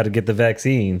Porter might have to get the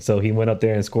vaccine, so he went up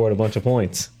there and scored a bunch of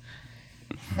points.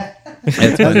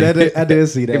 I did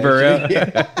see that. For real?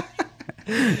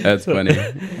 That's funny.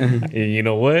 And you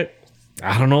know what?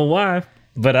 I don't know why,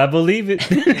 but I believe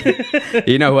it.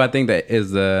 You know who I think that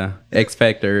is the X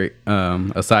factor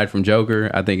aside from Joker?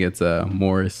 I think it's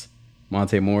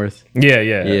Monte Morris.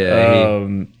 Yeah.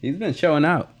 He's been showing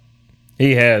out.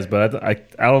 He has, but I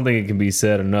don't think it can be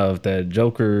said enough that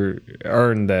Joker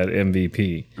earned that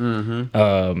MVP.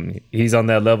 Mm-hmm. He's on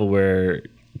that level where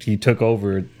he took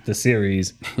over the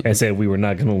series and said we were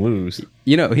not going to lose.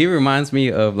 You know, he reminds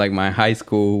me of like my high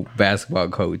school basketball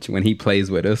coach when he plays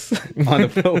with us on the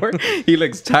floor. He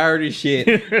looks tired as shit.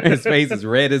 His face is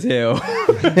red as hell,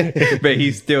 but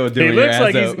he's still doing your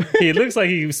ass up. He looks like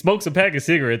he smokes a pack of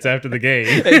cigarettes after the game.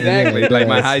 Exactly, like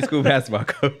my high school basketball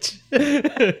coach.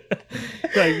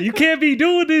 Like, you can't be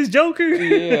doing this, Joker.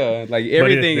 Yeah, like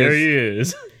everything. There he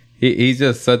is. He's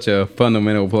just such a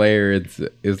fundamental player.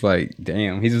 It's like,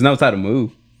 damn, he just knows how to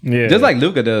move. Yeah, just like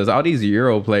Luka does. All these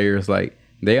Euro players, like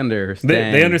they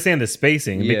understand. They understand the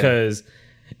spacing because,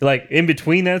 like, in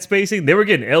between that spacing, they were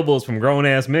getting elbows from grown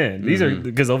ass men. These are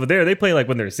because over there they play like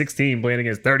when they're 16 playing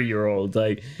against 30-year-olds,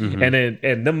 like,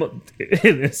 and them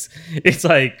it's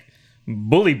like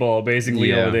bully ball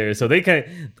basically over there. So they can't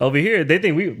over here. They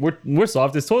think we're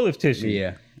soft as toilet tissue.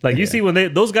 Yeah. Like you see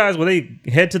when those guys when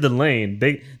they head to the lane,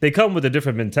 they come with a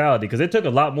different mentality because it took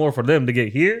a lot more for them to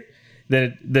get here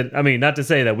than I mean, not to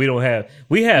say that we have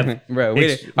Bro,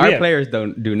 our players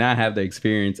do not have the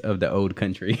experience of the old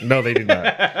country. No, they do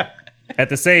not. At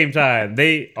the same time,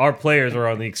 our players are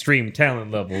on the extreme talent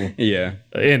level. Yeah,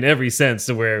 in every sense,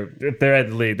 to where if they're at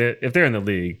the league, if they're in the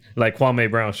league, like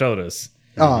Kwame Brown showed us.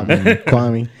 Oh man,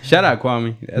 Kwame! Shout out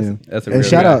Kwame. That's a real and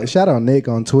guy. shout out Nick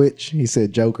on Twitch. He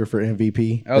said Joker for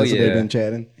MVP. Oh, That's what they've been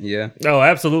chatting. Yeah. Oh,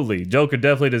 absolutely. Joker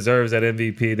definitely deserves that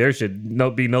MVP. There should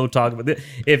be no talk about it.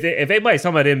 If they might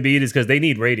talk about Embiid, it's because they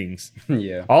need ratings.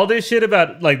 Yeah. All this shit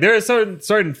about like there are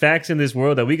certain facts in this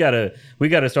world that we gotta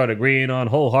start agreeing on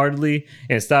wholeheartedly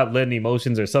and stop letting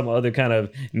emotions or some other kind of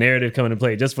narrative come into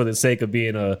play just for the sake of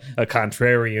being a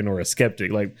contrarian or a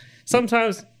skeptic. Like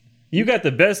sometimes. You got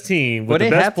the best team with the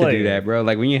best player. They have to do that, bro.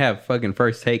 Like when you have fucking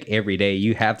First Take every day,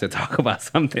 you have to talk about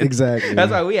something. Exactly.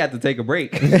 That's why we had to take a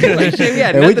break. Like, shit, we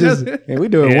had we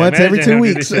do it once every 2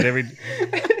 weeks. Imagine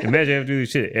having to do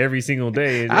this shit every single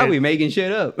day. I'll be making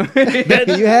shit up.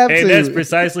 You have to. And that's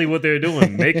precisely what they're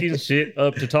doing, making shit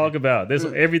up to talk about.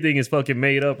 Everything is fucking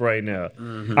made up right now.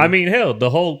 Mm-hmm. I mean, hell, the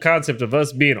whole concept of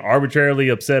us being arbitrarily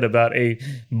upset about a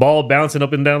ball bouncing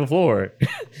up and down the floor.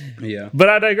 Yeah. But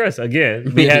I digress.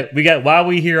 Again, we got while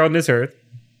we here on this earth,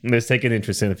 let's take an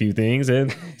interest in a few things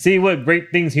and see what great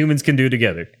things humans can do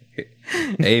together.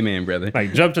 Amen, brother.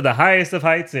 Like jump to the highest of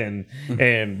heights and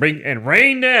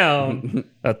rain down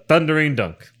a thundering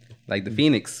dunk. Like the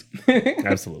Phoenix.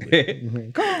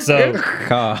 Absolutely. So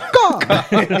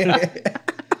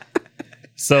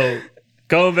so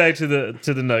going back to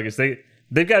the Nuggets,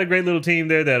 they've got a great little team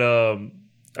there that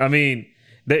I mean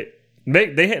they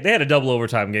had a double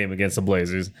overtime game against the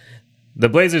Blazers. The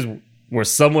Blazers were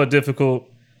somewhat difficult,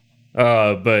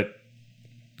 but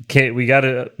we got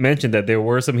to mention that there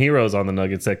were some heroes on the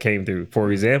Nuggets that came through. For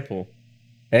example,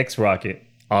 ex-Rocket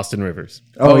Austin Rivers.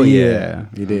 Oh yeah,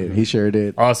 he did. He sure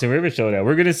did. Austin Rivers showed out.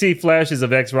 We're going to see flashes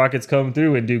of ex-Rockets come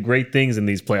through and do great things in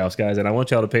these playoffs, guys, and I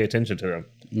want y'all to pay attention to them.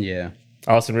 Yeah.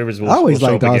 Austin Rivers will I always will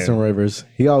show liked up Austin again. Rivers.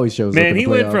 He always shows up. Man, he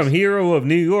went from playoffs. hero of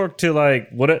New York to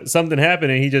like something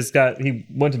happened and he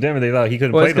went to Denver. They thought he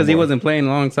couldn't Well, play it's because no he more. wasn't playing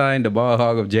alongside the ball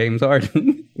hog of James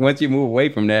Harden. Once you move away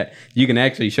from that, you can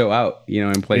actually show out,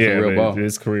 and play some real ball.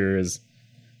 His career is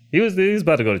He was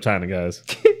about to go to China, guys.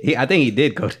 I think he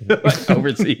did go to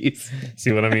overseas.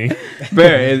 See what I mean?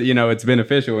 But it's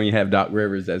beneficial when you have Doc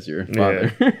Rivers as your father.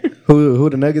 Who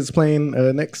the Nuggets playing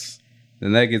next? The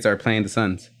Nuggets are playing the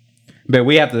Suns, but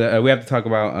we have to talk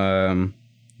about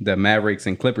the Mavericks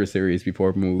and Clippers series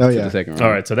before we move to the second round.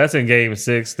 All right, so that's in Game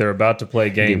 6. They're about to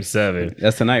play Game 7.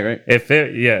 That's tonight, right?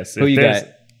 Yes. Who you got?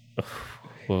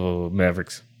 Oh,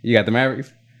 Mavericks. You got the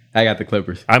Mavericks? I got the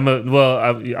Clippers.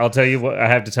 I'll tell you what. I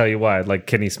have to tell you why, like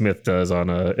Kenny Smith does on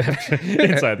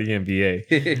Inside the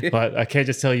NBA. But I can't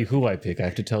just tell you who I pick. I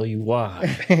have to tell you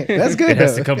why. That's good. It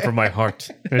has to come from my heart.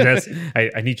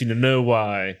 I need you to know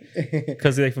why.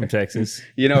 Because they're from Texas.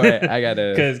 You know what? I got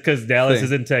to... Because Dallas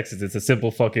is in Texas. It's a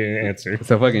simple fucking answer.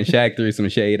 So fucking Shaq threw some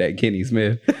shade at Kenny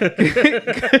Smith.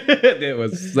 It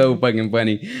was so fucking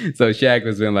funny. So Shaq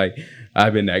was been like,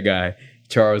 I've been that guy.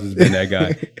 Charles has been that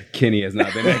guy. Kenny has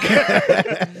not been that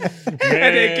guy. And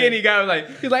then Kenny guy was like,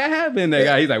 he's like, I have been that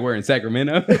guy. He's like, we're in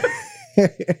Sacramento.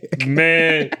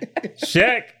 Man,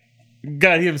 Shaq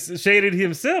got him shaded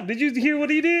himself. Did you hear what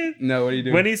he did? No, what did he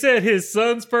do? When he said his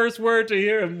son's first word to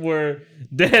him were,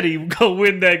 Daddy, go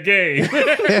win that game.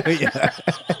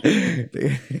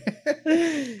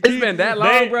 It's been that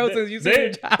long, bro, since you seen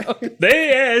your child.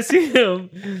 They asked him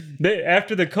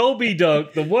after the Kobe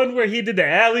dunk, the one where he did the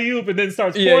alley-oop and then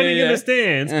starts pointing in the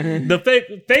stands,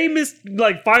 the famous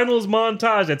like finals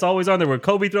montage that's always on there where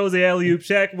Kobe throws the alley-oop,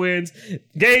 Shaq wins,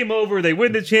 game over, they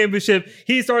win the championship,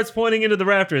 he starts pointing into the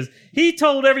rafters. He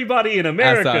told everybody in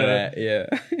America. I saw that, yeah.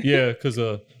 Yeah, because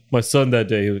my son that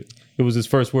day, it was his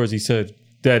first words. He said,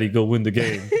 Daddy, go win the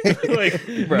game. Like,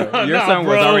 bro, your son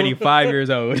was already 5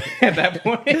 years old at that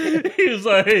point. He was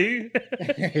like,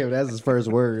 If that's his first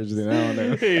words, then I don't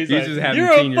know. he's You like, just haven't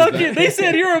you're seen a your fucking. son. They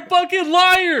said you're a fucking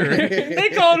liar. They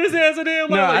called his ass a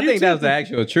damn liar. No, I You think too- that's the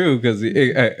actual truth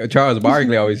because Charles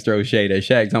Barkley always throws shade at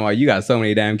Shaq, talking about you got so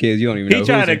many damn kids you don't even know. He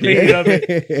tried to who's clean your it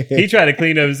kid. up. He tried to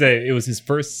clean up and say it was his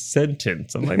first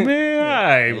sentence. I'm like, man, all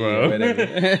right, bro.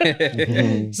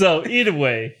 Whatever. So either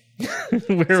way,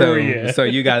 where were you at? So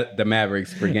you got the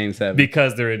Mavericks for Game 7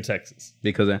 Because they're in Texas.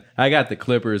 because I got the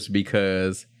Clippers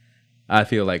because I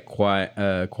feel like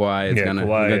Kawhi is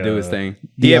gonna do his thing.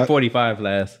 He had 45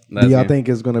 last Do y'all game. think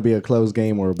it's going to be a close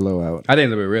game or a blowout? I think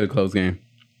it'll be a really close game.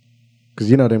 Because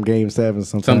them Game 7s,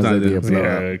 sometimes they be a blowout.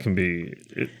 Yeah, it can be.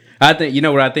 I think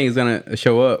what I think is gonna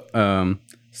show up.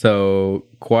 So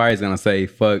Kawhi is gonna say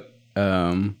fuck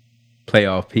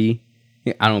playoff P.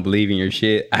 I don't believe in your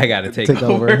shit. I gotta take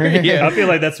over. I Yeah. feel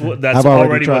like that's I've already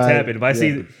already what's tried.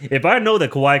 happened. If I know that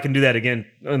Kawhi can do that again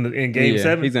in Game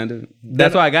 7, he's gonna do it.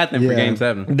 That's why I got them for Yeah. Game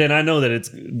 7. then I know that it's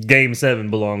Game 7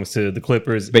 belongs to the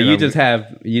Clippers. But and you I'm- just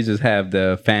have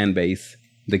the fan base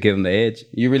to give them the edge.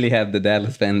 You really have the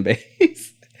Dallas fan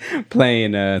base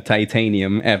playing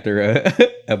titanium after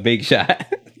a big shot.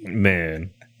 man,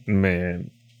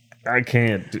 I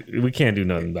can't. We can't do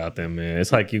nothing about them, man.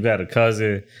 It's like you got a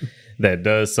cousin that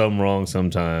does something wrong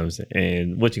sometimes,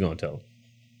 and what you gonna tell them?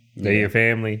 They're your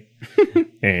family,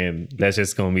 and that's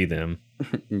just gonna be them.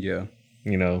 Yeah.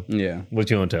 You know. Yeah. What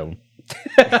you gonna tell them?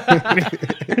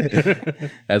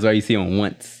 That's why you see them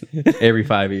once every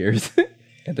 5 years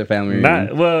at the family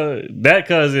reunion. That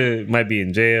cousin might be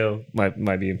in jail,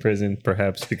 might be in prison,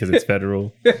 perhaps because it's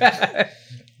federal.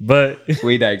 But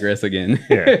We digress again.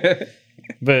 yeah,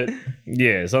 but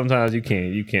yeah, sometimes you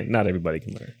can't. Not everybody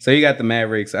can learn. So you got the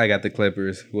Mavericks. I got the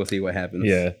Clippers. We'll see what happens.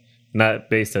 Yeah, not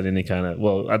based on any kind of.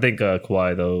 Well, I think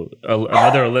Kawhi though,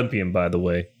 another Olympian, by the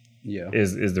way, Yeah.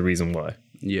 is the reason why.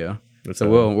 Yeah. That's So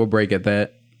we'll break at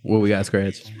that. What we got,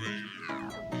 Scratch? Do it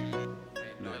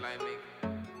like me.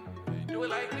 Do it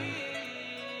like me.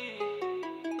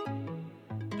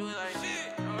 Do it like me.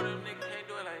 No, them niggas can't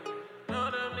do it like me.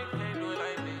 No, them niggas can't do it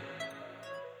like me.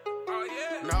 Oh,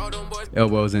 yeah. No, them boys.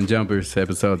 Elbows and Jumpers,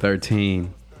 episode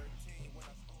 13.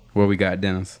 What we got,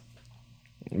 Dennis?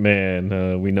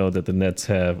 Man, we know that the Nets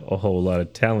have a whole lot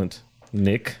of talent.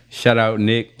 Nick, Shout out,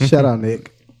 Nick. Shout out,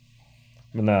 Nick.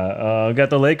 got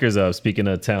the Lakers up. Speaking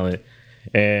of talent,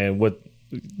 and what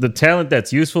the talent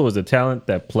that's useful is the talent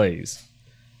that plays.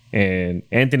 And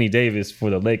Anthony Davis for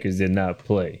the Lakers did not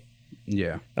play.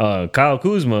 Yeah. Kyle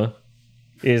Kuzma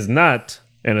is not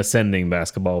an ascending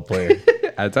basketball player.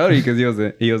 I told you because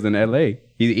he was in LA.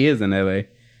 He is in LA.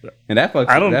 And that fucks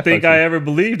I don't that think fucks I me. ever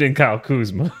believed in Kyle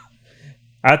Kuzma.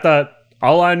 I thought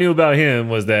all I knew about him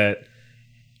was that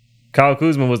Kyle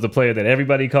Kuzma was the player that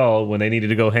everybody called when they needed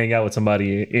to go hang out with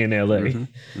somebody in LA.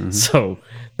 So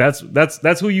that's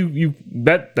who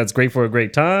that's great for a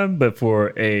great time, but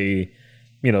for a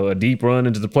deep run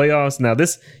into the playoffs. Now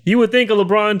this, you would think a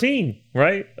LeBron team,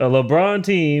 right? A LeBron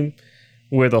team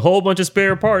with a whole bunch of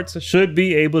spare parts should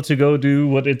be able to go do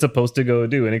what it's supposed to go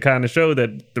do. And it kind of showed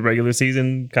that the regular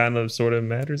season kind of sort of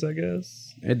matters, I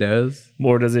guess. It does.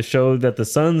 Or does it show that the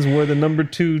Suns were the number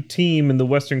 2 team in the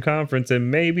Western Conference and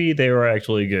maybe they were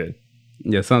actually good?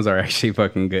 Yeah, Suns are actually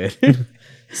fucking good.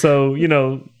 So,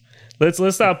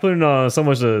 let's stop putting on so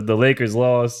much of the Lakers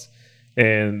loss,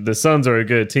 and the Suns are a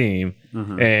good team.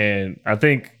 And I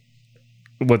think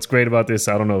what's great about this,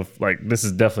 I don't know if this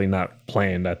is definitely not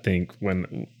planned. I think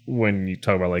when you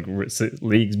talk about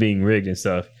leagues being rigged and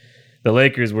stuff, the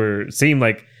Lakers seemed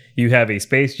like you have a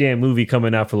Space Jam movie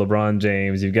coming out for LeBron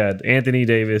James. You've got Anthony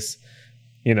Davis,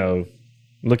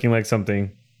 looking like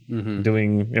something.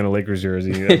 Doing in a Lakers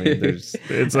jersey. I mean,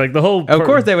 it's like the whole. Of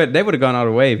course, they would have gone all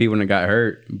the way if he wouldn't have got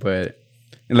hurt. But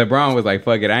LeBron was like,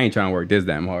 "Fuck it, I ain't trying to work this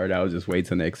damn hard. I'll just wait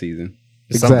till next season."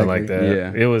 Something like that.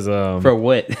 Yeah, it was for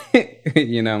what?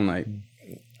 I'm like,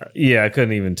 yeah, I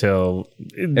couldn't even tell.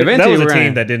 Eventually, that was a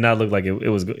team that did not look like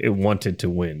it wanted to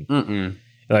win.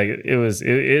 Like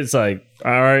it's like,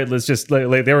 all right, let's just they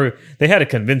had to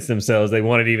convince themselves they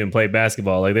wanted to even play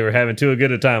basketball. Like they were having too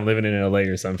good a time living in LA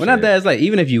or something. Well, not that. It's like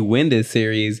even if you win this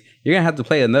series, you're gonna have to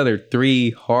play another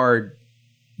 3 hard,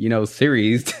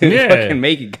 series to fucking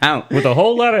make it count with a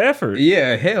whole lot of effort.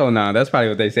 Yeah, hell no. That's probably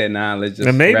what they said. Nah, let's just.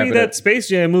 And wrap maybe it that up. Space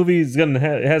Jam movie is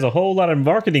has a whole lot of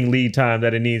marketing lead time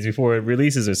that it needs before it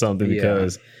releases or something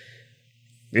because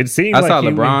it seems. I saw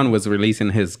LeBron was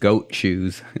releasing his GOAT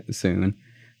shoes soon.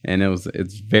 And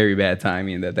it's very bad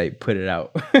timing that they put it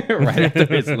out right after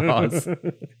his loss.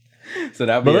 So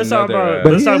that. But let's talk about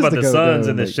the Suns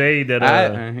and the shade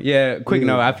that. Quick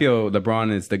note. I feel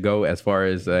LeBron is the GOAT as far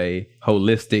as a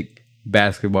holistic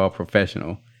basketball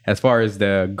professional. As far as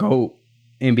the GOAT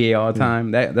NBA all time,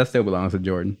 that still belongs to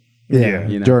Jordan. Yeah,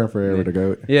 Jordan forever the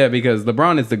GOAT. Yeah, because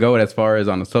LeBron is the GOAT as far as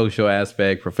on the social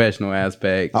aspect, professional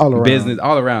aspect, all around. Business,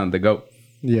 all around the GOAT.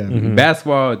 Yeah,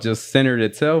 basketball just centered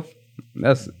itself.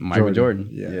 That's Michael Jordan.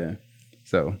 Yeah.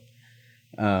 So,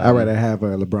 I'd rather have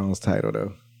LeBron's title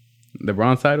though.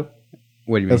 LeBron's title?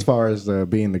 What do you mean? As far as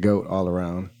being the GOAT all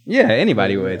around. Yeah,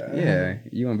 anybody would. Yeah,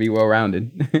 you want to be well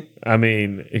rounded. I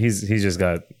mean, he's just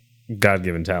got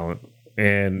God-given talent,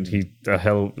 and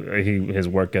his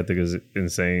work ethic is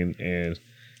insane. And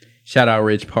shout out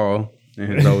Rich Paul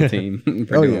and his whole team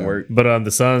for doing work. But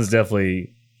the Suns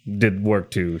definitely did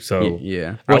work too. So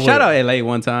yeah. Well, shout out LA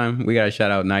one time. We got to shout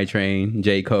out Night Train,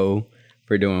 J. Cole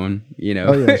for doing,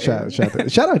 Oh yeah,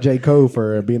 shout out J. Cole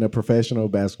for being a professional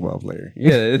basketball player.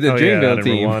 Yeah, the Dreamville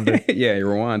team. Rwanda.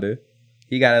 Rwanda.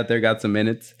 He got out there, got some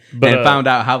minutes, and found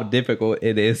out how difficult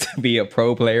it is to be a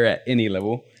pro player at any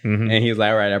level. And he was like,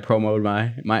 all right, I promoted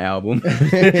my album.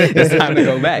 It's time to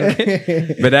go back.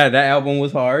 But that album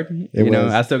was hard.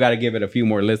 I still got to give it a few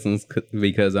more listens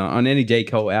because on any J.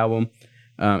 Cole album,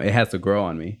 it has to grow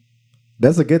on me.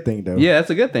 That's a good thing, though. Yeah,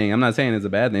 that's a good thing. I'm not saying it's a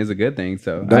bad thing. It's a good thing.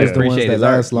 So I appreciate his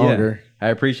art. Longer. Yeah,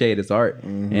 I appreciate his art,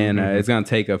 and it's gonna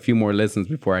take a few more listens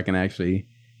before I can actually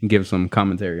give some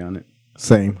commentary on it.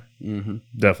 Same.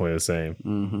 Definitely the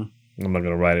same. I'm not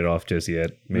gonna write it off just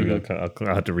yet. Maybe I'll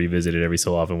have to revisit it every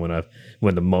so often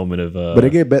when the moment of. But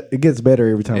it gets better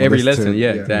every time. Every listen,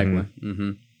 yeah,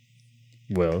 exactly.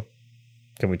 Well,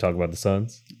 can we talk about the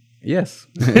Suns? Yes.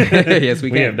 Yes,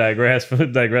 we can. We have digressed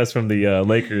from the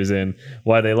Lakers and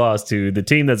why they lost to the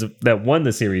team that won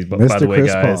the series. But by the way,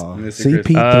 Chris guys, Paul.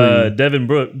 CP3. Devin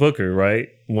Booker, right,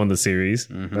 won the series.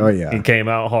 Oh yeah, he came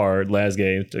out hard last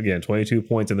game. Again, 22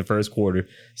 points in the first quarter,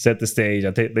 set the stage.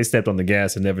 I think they stepped on the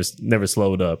gas and never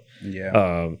slowed up.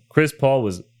 Yeah. Chris Paul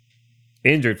was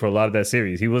injured for a lot of that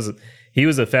series. He was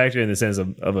a factor in the sense of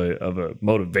a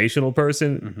motivational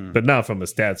person, but not from a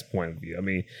stats point of view. I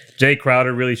mean, Jay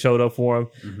Crowder really showed up for him.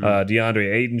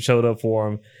 DeAndre Ayton showed up for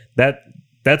him.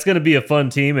 That's going to be a fun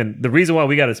team. And the reason why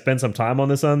we got to spend some time on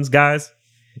the Suns, guys,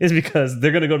 is because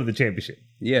they're going to go to the championship.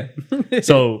 Yeah.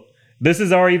 So this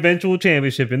is our eventual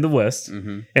championship in the West,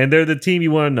 and they're the team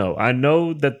you want to know. I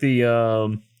know that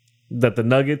the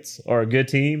Nuggets are a good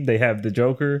team. They have the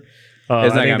Joker.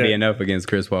 It's not going to be enough against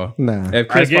Chris Paul. Nah. If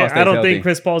Chris Paul stays I don't healthy. think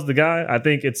Chris Paul's the guy. I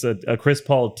think it's a Chris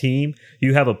Paul team.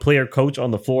 You have a player coach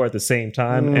on the floor at the same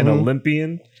time. An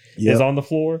Olympian is on the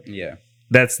floor. Yeah.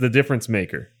 That's the difference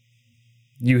maker.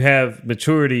 You have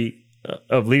maturity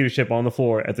of leadership on the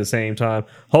floor at the same time.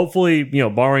 Hopefully,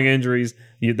 barring injuries,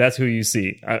 that's who you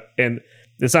see. And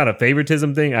it's not a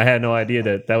favoritism thing. I had no idea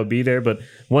that would be there, but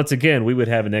once again, we would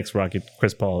have an ex-Rocket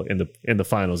Chris Paul in the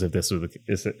finals if this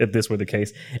were the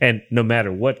case. And no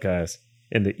matter what, guys,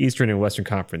 in the Eastern and Western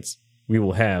Conference, we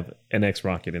will have an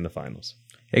ex-Rocket in the finals.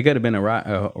 It could have been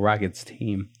a Rockets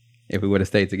team if we would have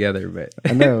stayed together, but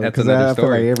I know that's because another I feel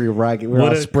like story. every Rocket we're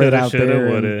all spread out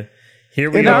there. Here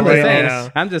we And are I'm right just saying-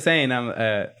 now. I'm just saying.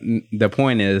 The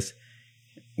point is,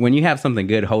 when you have something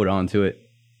good, hold on to it.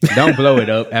 Don't blow it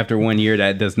up after 1 year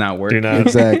that does not work. Do not.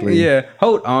 Exactly. Yeah,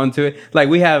 hold on to it. Like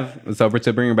we have. So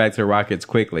to bring it back to the Rockets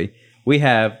quickly, we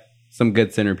have some good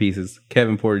centerpieces: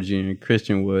 Kevin Porter Jr.,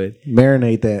 Christian Wood.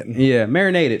 Marinate that. Yeah,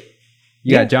 marinated.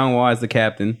 You got John Wall as the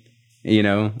captain. You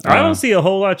know, I don't see a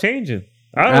whole lot changing.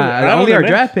 I don't only our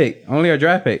imagine- draft pick. Only our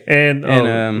draft pick. And,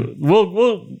 And,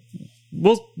 we'll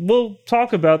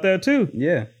talk about that too,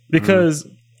 Yeah. because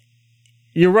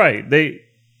you're right.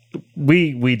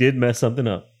 We did mess something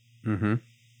up,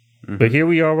 but here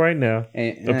we are right now,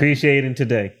 And, appreciating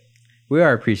today. we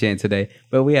are appreciating today,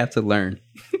 but we have to learn.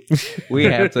 We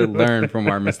have to learn from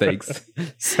our mistakes.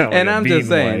 Sound And like a I'm just bean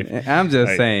saying. wife. I'm just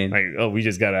Like- saying. like, oh, we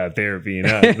just got out of therapy, and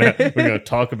now we're gonna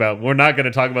talk about. We're not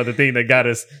gonna talk about the thing that got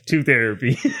us to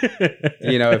therapy.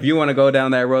 You know, if you want to go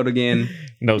down that road again,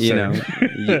 no, you sir.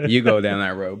 know, you go down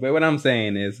that road. But what I'm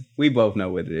saying is, we both know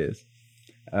what it is,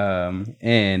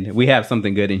 and we have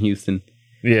something good in Houston.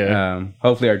 yeah.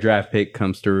 Hopefully, our draft pick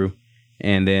comes through,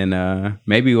 and then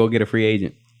maybe we'll get a free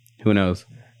agent. Who knows?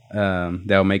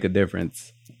 That'll make a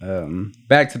difference.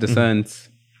 Back to the Suns.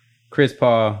 Chris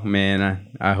Paul, man,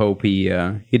 I hope he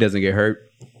doesn't get hurt.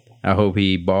 I hope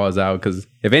he balls out, because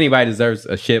if anybody deserves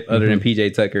a ship other than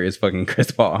PJ Tucker, it's fucking Chris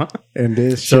Paul. And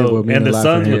this shit So will mean and a the lot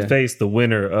Suns for him. would face the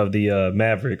winner of the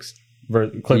Mavericks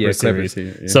Clippers Yeah, series.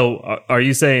 Clippers, yeah. So are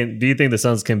you saying? Do you think the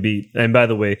Suns can beat? And by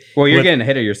the way, Well, you're what- getting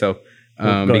ahead of yourself, Go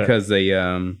ahead. because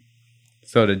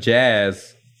so the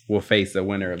Jazz will face the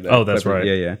winner of the. Oh, that's Clippers.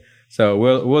 right. Yeah. So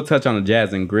we'll touch on the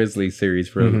Jazz and Grizzlies series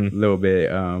for a little bit.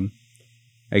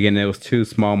 Again, there was two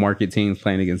small market teams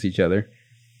playing against each other.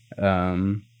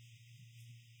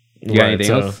 You got Right, anything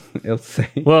so- else to say?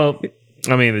 Well,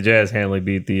 I mean, the Jazz handily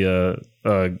beat the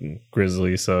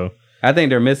Grizzlies, so I think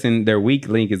they're missing their weak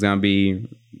link is gonna be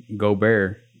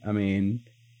Gobert. I mean,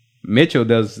 Mitchell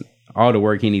does all the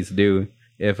work he needs to do.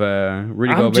 If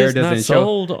Rudy I'm Gobert just not doesn't show,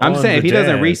 sold I'm on saying if the he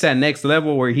doesn't Jazz. reach that next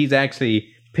level where he's actually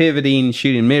pivoting,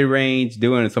 shooting mid range,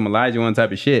 doing some Elijah One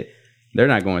type of shit, they're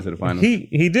not going to the finals.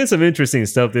 he did some interesting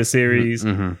stuff this series.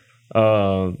 Mhm.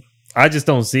 I just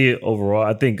don't see it overall.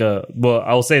 I think, well,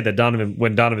 I'll say that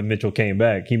when Donovan Mitchell came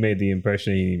back, he made the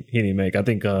impression he didn't make. I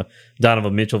think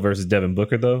Donovan Mitchell versus Devin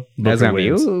Booker, though. That's Booker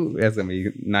gonna wins. that's gonna be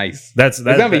nice. That's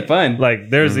gonna be fun. Like,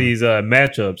 there's these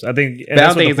matchups. I think, and But I that's don't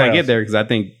what think the it's gonna playoffs- get there because I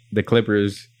think the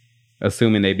Clippers,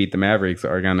 assuming they beat the Mavericks,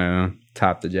 are gonna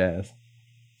top the Jazz.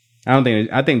 I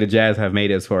think the Jazz have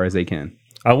made it as far as they can.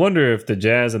 I wonder if the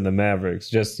Jazz and the Mavericks,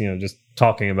 just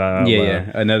talking about it out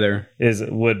loud, Another.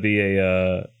 would be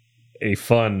a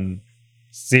fun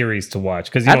series to watch,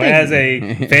 because I think- as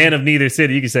a fan of neither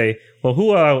city, you can say, well,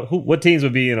 what teams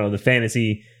would be the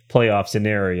fantasy playoff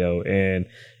scenario, and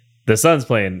the Suns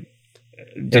playing.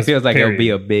 It feels like period. it'll be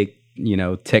a big,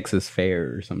 Texas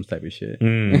fair or some type of shit.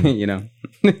 Mm.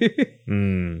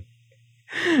 Mm.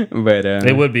 But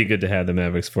It would be good to have the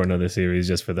Mavericks for another series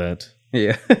just for that.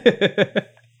 yeah,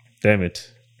 Damn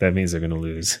it. That means they're going to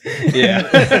lose. yeah.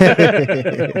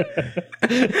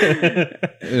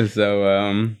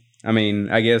 So, I mean,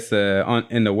 I guess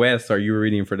in the West, are you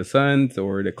rooting for the Suns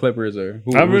or the Clippers, or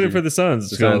who? I'm rooting for the Suns.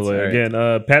 The to go Suns, away. all right.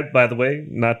 Again, Pat, by the way,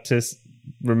 not to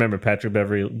remember, Patrick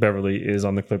Beverly is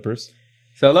on the Clippers.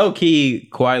 So low key,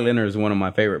 Kawhi Leonard is one of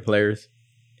my favorite players,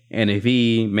 and if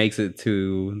he makes it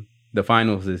to the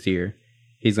finals this year,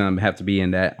 he's gonna have to be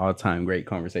in that all-time great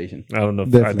conversation. I don't know. I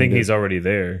Definitely think do. he's already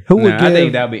there. Who would Nah, I think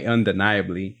give that'll be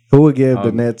undeniably. who would give the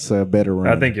um, Nets a better run?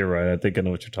 I think you're right. I think I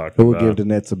know what you're talking who would about. give the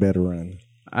Nets a better run?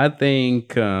 I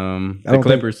think I the don't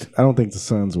Clippers. Think, I don't think the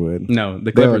Suns would. No,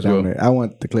 the They'll Clippers will. dominate. I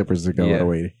want the Clippers to go Yeah. all the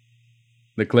way.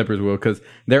 The Clippers will because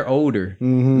they're older.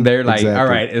 Mhm, They're like, exactly. all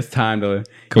right, it's time to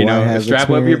Kawhi has strap up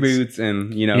your experience. boots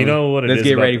and You know what it let's is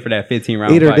get about ready the- for that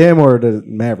 15-round Either fight. them or the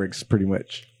Mavericks, pretty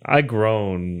much. I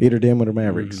groan. Either them or the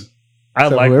Mavericks. I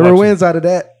So like whoever watching, wins out of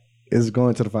that is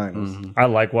going to the finals. Mhm. I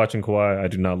like watching Kawhi. I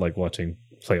do not like watching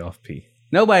playoff P,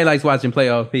 Nobody likes watching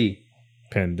playoff P.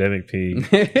 pandemic P,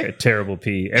 terrible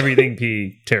P, everything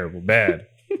P, terrible, bad,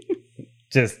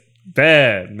 just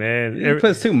bad, man. He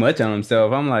puts too much on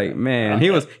himself. I'm like, man,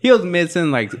 he was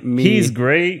missing like me. He's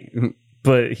great,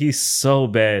 but he's so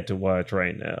bad to watch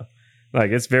right now.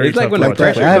 Like, it's very It's like tough when to the watch.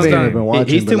 pressure I haven't comes even on. been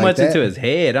watching, He's but too like much that. into his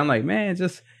head. I'm like, man,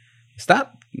 just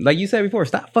stop. Like you said before,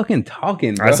 stop fucking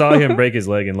talking. Bro. I saw him break his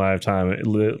leg in live time,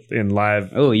 in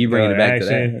live. Oh, you bringing it back to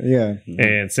that? Yeah,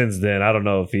 And since then, I don't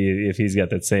know if he's got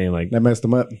that same, like, that messed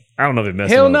them up. I don't know if it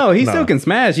messed Hell him up. no, he still can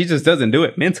smash. He just doesn't do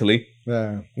it mentally.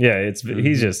 Yeah. Yeah,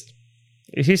 he's just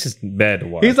bad to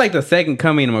watch. He's like the second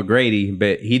coming of McGrady,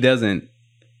 but he doesn't.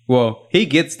 Well, he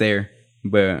gets there,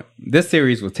 But this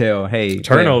series will tell, hey,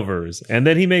 turnovers, and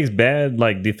then he makes bad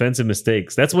like defensive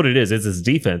mistakes. That's what it is. It's his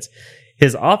defense.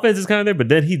 His offense is kind of there, but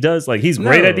then he does like he's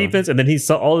great at defense, and then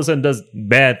all of a sudden does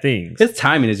bad things. his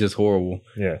timing is just horrible.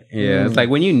 Yeah. It's like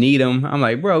when you need him, I'm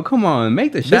like, bro, come on,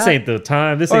 make the shot. This ain't the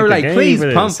time. This ain't or the like, game please for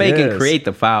this. pump fake and Yes. create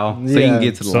the foul so you Yeah. can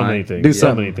get to the so line. many things. Do so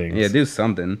something. many things. Yeah, do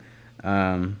something.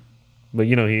 But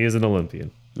you know he is an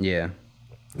Olympian, Yeah,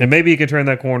 and maybe he can turn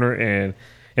that corner. And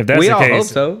if that's we the all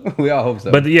case, hope so. We all hope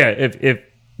so. But yeah, if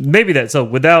maybe that. So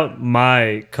without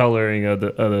my coloring of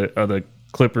the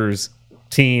Clippers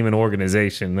team and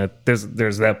organization, that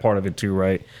there's that part of it too,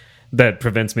 right? That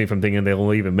prevents me from thinking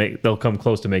they'll come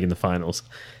close to making the finals.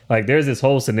 Like there's this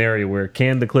whole scenario where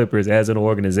can the Clippers as an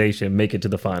organization make it to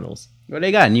the finals? well,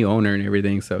 they got a new owner and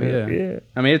everything, so yeah.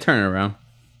 I mean, it's turning around.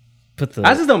 But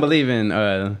I just don't believe in.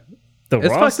 the It's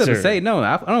fucked up roster. to say. No,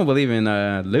 I don't believe in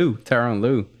Tyronn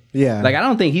Lue. Yeah. Like I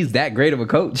don't think he's that great of a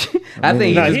coach. I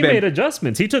think Nah, he's he just made been.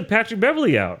 adjustments. He took Patrick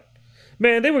Beverly out.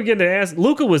 Man, they were getting their ass.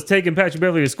 Luka was taking Patrick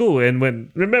Beverly to school, and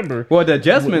remember, Well, the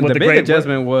adjustment, what the big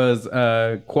adjustment was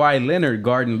Kawhi Leonard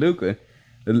guarding Luka.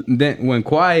 Then when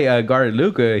Kawhi guarded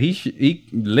Luka, he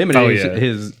limited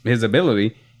his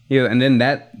ability. And then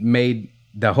that made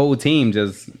the whole team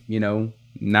just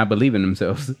not believe in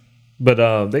themselves.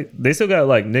 But they still got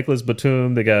like Nicholas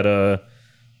Batum. They got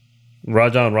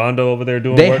Rajon Rondo over there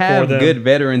doing They work for have them. good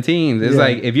veteran teams. It's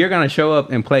like if you're gonna show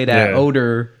up and play that Yeah.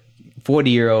 older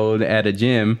 40-year-old at a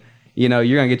gym, you're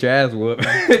gonna get your ass whooped.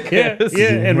 Yeah,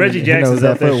 and Reggie Jackson's knows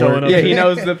out there that showing up. Yeah, too. he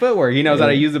knows the footwork. He knows how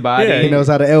to use the body. Yeah, He knows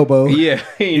how to elbow. Yeah,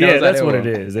 he knows Yeah, how that's to what work.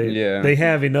 it is. Yeah. They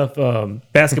have enough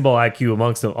basketball IQ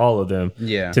amongst them, all of them,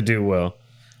 Yeah. to do well.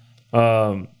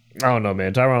 I don't know,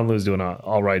 man. Tyronn Lue's doing an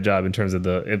all right job in terms of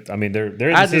they're in I the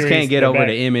just series, can't get they're over back.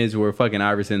 the image where fucking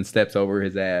Iverson steps over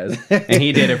his ass, and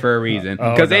he did it for a reason.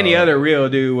 Oh, Because no. any other real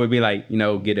dude would be like,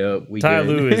 get up. We Ty good.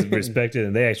 Lue is respected,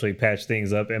 and they actually patch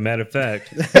things up. And matter of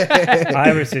fact,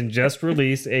 Iverson just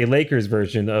released a Lakers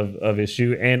version of his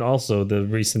shoe, and also the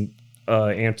recent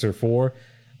answer 4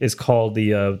 is called the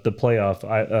playoff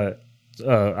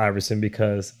Iverson,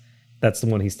 because that's the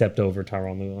one he stepped over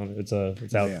Tyronn Lue on. It's out.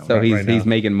 Yeah. So right he's now.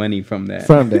 making money from that.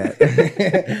 From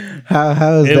that.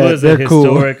 How is It that? was a They're cool.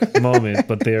 historic moment,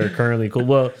 but they are currently cool.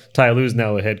 Well, Ty Lue's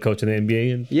now a head coach in the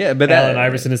NBA, and Yeah, but Allen that-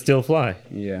 Iverson is still fly.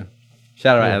 Yeah.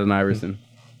 Shout out Allen Iverson.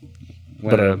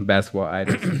 One of the basketball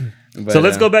idols. But, So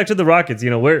let's go back to the Rockets.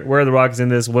 Where are the Rockets in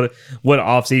this? What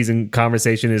offseason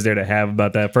conversation is there to have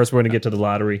about that? First, we're going to get to the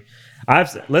lottery.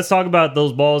 Let's talk about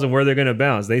those balls and where they're going to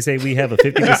bounce. They say we have a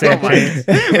 50%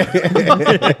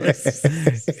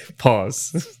 chance.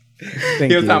 Pause.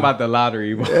 He was talking about the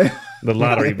lottery. The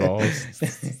lottery balls.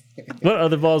 What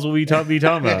other balls will we be talking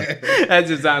about? That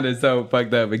just sounded so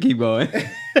fucked up. But keep going.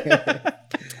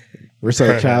 We're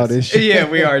so childish. Yeah,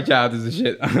 we are childish as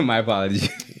shit. My apologies.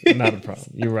 Not a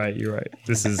problem. You're right.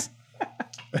 This is.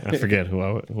 I forget who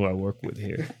I work with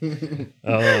here. So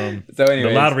The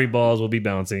anyway, lottery balls will be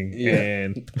bouncing,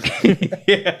 and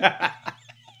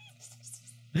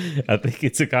I think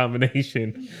it's a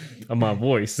combination of my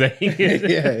voice saying it.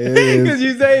 Yeah, it is. because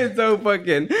you say it so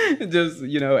fucking just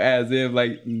as if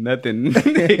like nothing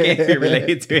can't be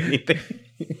related to anything.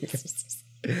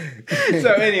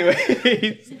 So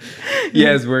anyways,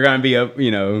 yes, we're gonna be up.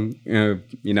 We're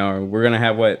gonna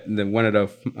have one of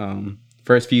the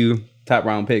first few top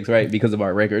round picks, right? Because of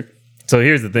our record. So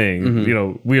here's the thing.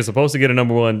 We are supposed to get a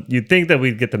number one. You'd think that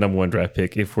we'd get the number one draft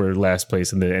pick if we're last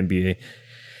place in the NBA.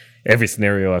 Every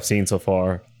scenario I've seen so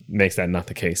far makes that not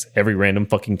the case. Every random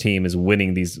fucking team is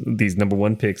winning these number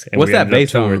one picks. And What's we that ended up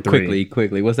based 2 or on? 3.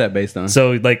 Quickly. What's that based on?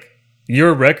 So like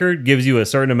your record gives you a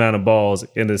certain amount of balls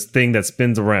in this thing that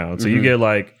spins around. So you get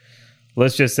like,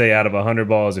 let's just say out of 100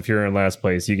 balls, if you're in last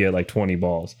place, you get like 20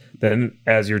 balls. Then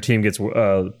as your team gets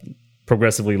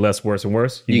progressively worse and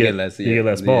worse, you get less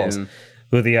balls. Yeah.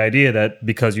 With the idea that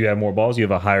because you have more balls, you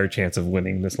have a higher chance of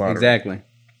winning this lottery. Exactly.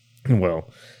 Well,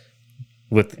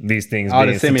 with these things All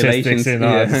being the simulations, statistics and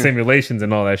yeah. simulations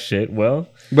and all that shit, well,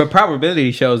 But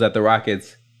probability shows that the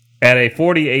Rockets. at a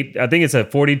 48, I think it's a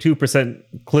 42%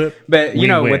 clip. But we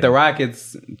win. with the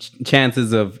Rockets,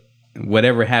 chances of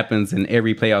whatever happens in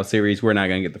every playoff series, we're not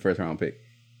gonna get the first round pick,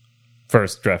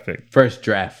 First draft pick. first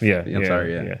draft. Yeah, I'm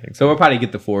sorry. Yeah. exactly. So we'll probably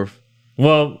get the fourth.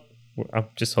 Well, I'm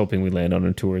just hoping we land on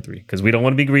a 2 or 3 because we don't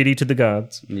want to be greedy to the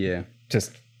gods. Yeah.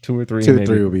 Just 2 or 3. 2 maybe.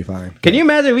 3 will be fine. Can you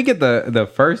imagine we get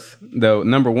the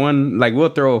number one? Like we'll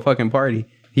throw a fucking party.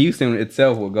 Houston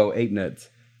itself will go 8 nuts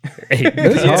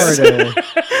It's hard.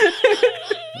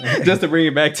 just to bring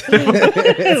it back to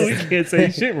them. We can't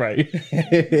say shit right.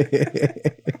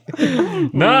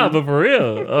 Nah, but for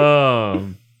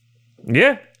real.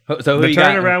 Yeah. So who The you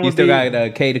got? turnaround You would still be-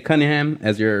 got Cade Cunningham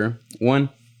as your one?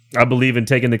 I believe in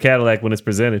taking the Cadillac when it's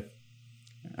presented.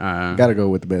 Gotta go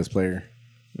with the best player.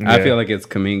 I Yeah. feel like it's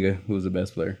Kuminga who's the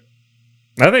best player.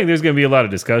 I think there's going to be a lot of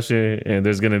discussion, and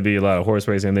there's going to be a lot of horse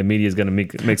racing, and the media is going to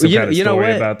make some Well, kind of you know story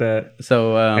what? about that.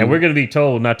 So And we're going to be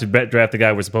told not to draft the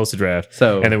guy we're supposed to draft.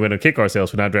 So- and then we're going to kick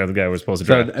ourselves for not drafting the guy we're supposed to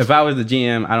So draft. if I was the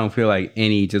GM, I don't feel like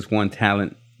any just one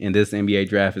talent in this NBA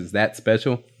draft is that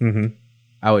special. Mhm.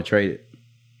 I would trade it.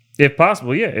 If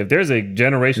possible, yeah. If there's a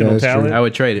generational That's true. talent, I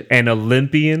would trade it. an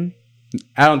Olympian,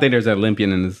 I don't think there's an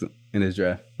Olympian in this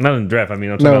draft. not in the draft. I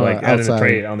mean, I'm talking No, about like as in a outside.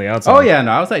 trade on the outside. Oh yeah,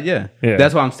 no, I was like, yeah. Yeah.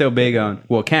 That's why I'm still big on.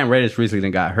 Well, Cam Reddish recently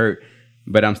got hurt,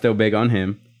 but I'm still big on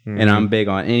him, and I'm big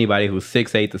on anybody who's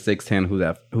 6'8" to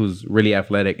 6'10", who's really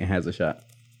athletic and has a shot.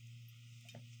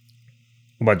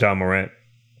 What about John Morant?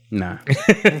 Nah,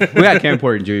 we got Cam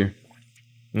Porter Jr.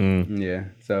 Yeah,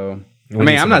 so I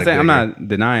mean, I'm not somebody saying I'm bigger. not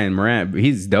denying Morant, but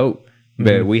he's dope.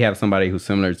 But we have somebody who's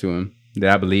similar to him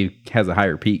that I believe has a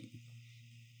higher peak.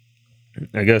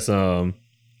 I guess. So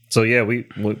yeah, we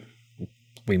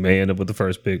may end up with the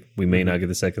first pick. We may not get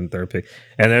the second, and third pick,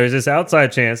 and there's this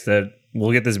outside chance that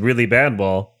we'll get this really bad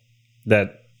ball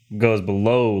that goes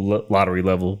below lottery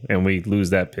level, and we lose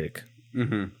that pick.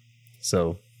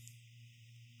 So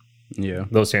Yeah,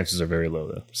 those chances are very low,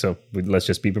 though. So let's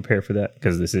just be prepared for that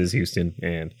because this is Houston,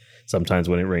 and sometimes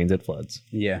when it rains, it floods.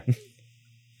 yeah.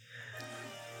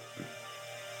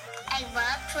 I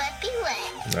want flippy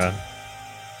wet.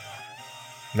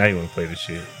 Now you want to play this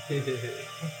shit.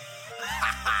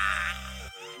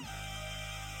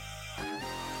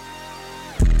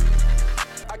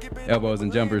 Elbows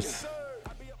and jumpers.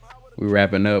 We're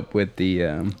wrapping up with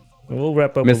the We'll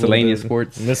wrap up Miscellaneous a little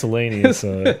bit. sports. Miscellaneous,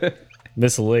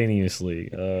 miscellaneously.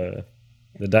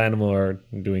 The Dynamo are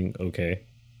doing okay.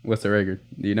 what's the record?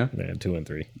 Do you know? Man,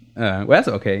 2-3, Well, that's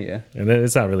okay. Yeah. and then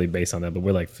it's not really based on that, but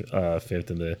we're like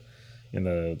fifth in the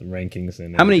rankings.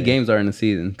 And How many everything. games are in the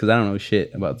season? Because I don't know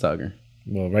shit about soccer.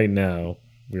 Well, right now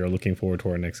we are looking forward to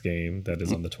our next game. That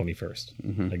is on the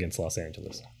 21st against Los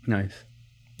Angeles. Nice.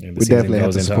 And the We season definitely have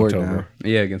goes to into support October.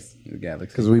 Yeah, against the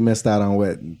Galaxy. because we missed out on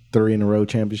what 3 in a row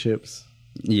championships.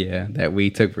 Yeah, that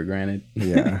we took for granted.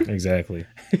 Yeah, Exactly.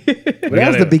 but that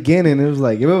was the beginning. It was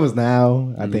like if it was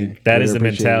now, I think That we'd is the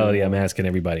appreciate mentality it. I'm asking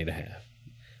everybody to have.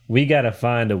 We got to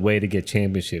find a way to get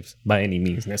championships by any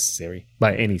means necessary,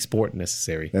 by any sport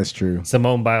necessary. That's true.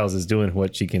 Simone Biles is doing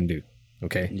what she can do.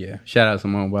 Okay. Yeah. Shout out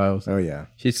Simone Biles. Oh yeah,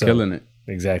 She's killing it.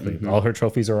 Exactly. All her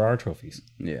trophies are our trophies.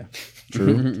 Yeah.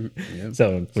 true.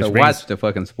 So, So watch the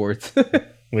fucking sports.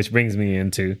 which brings me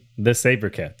into the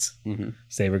SaberCats.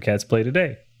 SaberCats play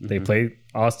today. They play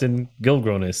Austin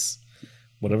Gilgronis,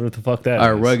 whatever the fuck that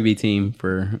Our is. rugby team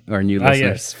for our new Ah, listeners.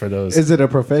 yes, for those. Is it a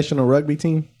professional rugby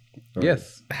team?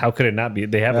 Yes. How could it not be?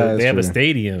 They have That's a true.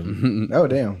 stadium. Oh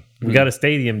damn. We got a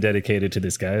stadium dedicated to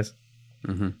this, guys.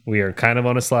 We are kind of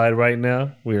on a slide right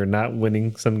now. We are not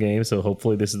winning some games, so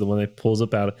hopefully this is the one that pulls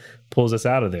us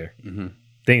out of there.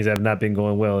 Things have not been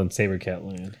going well in SaberCat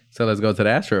land. So let's go to the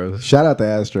Astros. Shout out to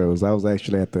Astros. I was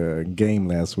actually at the game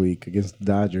last week against the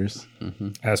Dodgers.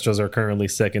 Astros are currently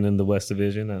second in the West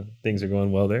Division. Things are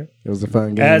going well there. It was a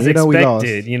fun game. As We lost.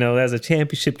 expected, as a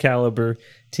championship caliber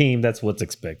team, that's what's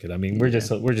expected. I mean, we're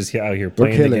just out here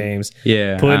playing the killing. games,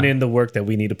 Yeah. putting in the work that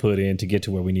we need to put in to get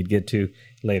to where we need to get to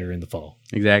later in the fall.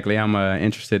 Exactly. I'm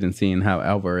interested in seeing how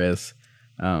Alvarez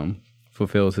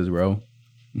fulfills his role.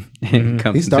 and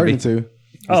comes He's to starting be- to.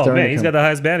 Oh starting man, to he's come- got the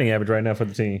highest batting average right now for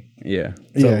the team. Yeah.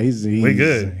 Yeah, he's we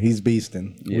good. He's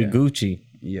beasting. Yeah. We Gucci.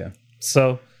 Yeah.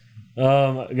 So,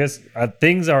 I guess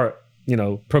things are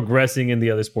progressing in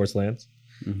the other sports lands.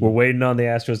 We're waiting on the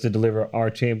Astros to deliver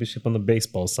our championship on the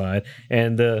baseball side,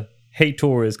 and the hate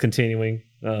tour is continuing.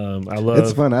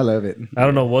 It's fun. I love it. I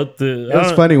don't know what the. It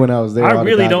was funny when I was there. I all the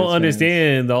really Dodgers don't fans.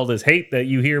 understand all this hate that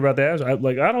you hear about the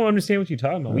Astros. I don't understand what you're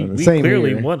talking about. We Same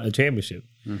clearly here. won a championship,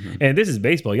 and this is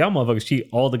baseball. Y'all motherfuckers cheat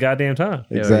all the goddamn time.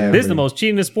 Exactly. This is the most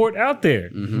cheating sport out there.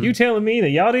 You telling me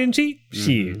that y'all didn't cheat?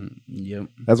 Shit. Yep.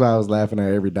 That's why I was laughing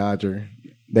at every Dodger.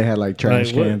 They had like trash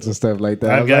Like, what? cans and stuff like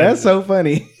that. I I've was got- like, that's so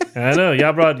funny. I know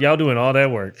y'all doing all that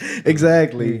work,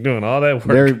 Exactly. doing all that work.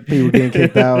 There people getting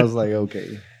kicked out. I was like,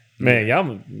 okay. Man,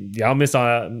 y'all miss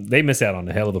out. They miss out on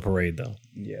a hell of a parade though.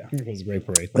 Yeah. It was a great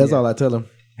parade. That's all I tell them.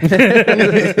 That's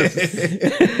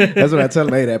what I tell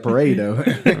them. Hey, that parade though.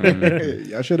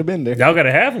 Y'all should have been there. Y'all got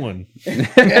to have one.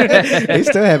 They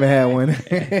still haven't had one.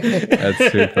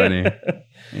 That's too funny.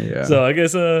 Yeah. So I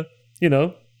guess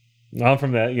I'm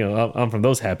from that. I'm from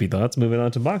those happy thoughts. Moving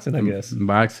on to boxing, I guess.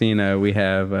 Boxing, we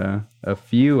have a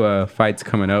few fights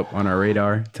coming up on our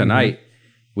radar. Tonight,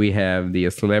 we have the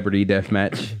celebrity death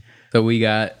match. So we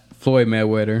got Floyd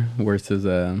Mayweather versus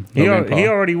He Logan Paul.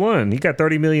 already won. He got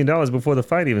 $30 million before the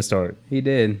fight even started. He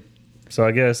did. So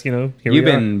I guess, here You've we are.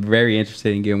 been very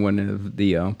interested in getting one of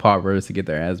the Paul brothers to get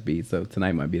their ass beat, so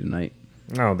tonight might be the night.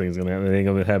 I don't think it's going to happen. It ain't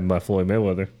going to happen by Floyd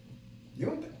Mayweather. You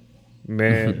don't think?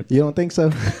 Man. You don't think so?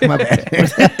 My bad.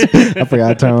 I forgot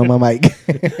to turn on my mic.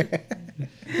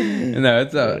 No,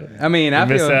 it's I mean, I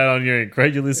missed feel. out on your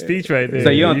incredulous speech right there. So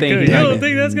you don't think you he's don't gonna-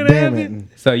 think that's going to Damn happen?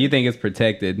 it. So you think it's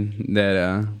protected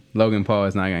that Logan Paul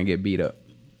is not gonna get beat up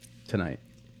tonight?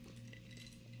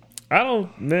 I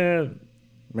don't, man.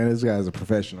 Man, this guy's a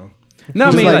professional. No, I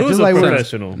Just mean, like- like, Who's just a like when-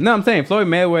 professional? no, I'm saying Floyd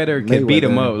Mayweather could beat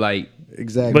him Mayweather. up. Like,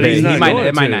 Exactly. But he's not going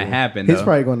it might to. not happen. He's Though.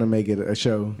 probably going to make it a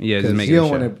show. Yeah, just 'Cause make you it a don't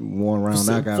show. want a one round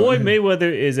So knockout. Floyd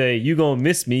Mayweather is a you gonna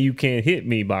miss me, you can't hit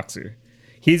me boxer.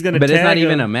 He's gonna, But it's tag not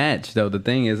even him. a match though. The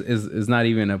thing is not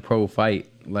even a pro fight.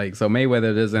 Like, so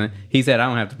Mayweather doesn't. He said, "I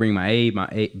don't have to bring my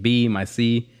B, my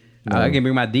C. I can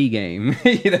bring my D game."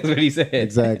 That's what he said.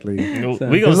 Exactly. We gonna It's see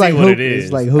like what hoop- it is.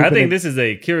 it's like I hooping think it- this is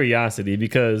a curiosity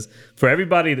because for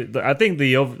everybody, I think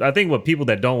what people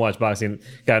that don't watch boxing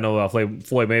gotta know about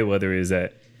Floyd Mayweather is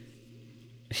that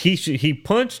he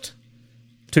punched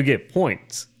to get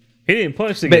points. He didn't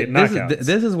punch to get But knockouts.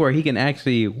 this is where he can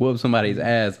actually whoop somebody's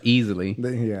ass easily.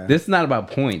 Yeah. This is not about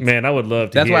points. Man, I would love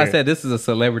to. That's why I hear- said this is a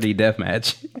celebrity death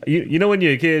match. You know when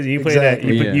you're a kid, and you play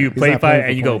Exactly. that Yeah. you He's play not fight playing for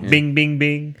and you go points. bing bing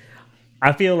bing.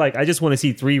 I feel like I just want to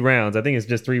see 3 rounds. I think it's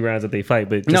just 3 rounds that they fight,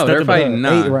 but just No, they're nothing but- fighting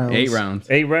 8 8 rounds. rounds.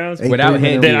 8 rounds. Eight Without 3-minute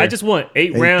hitting Then I rounds. just want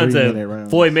 8 8 rounds of 3-minute rounds.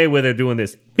 Floyd Mayweather doing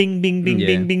this bing bing bing Yeah.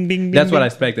 bing bing bing. That's bing, what I bing.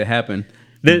 expect to happen.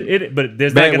 But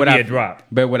there's not going to be a drop.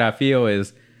 But what I feel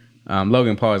is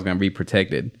Logan Paul is going to be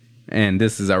protected, and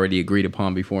this is already agreed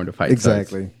upon before the fight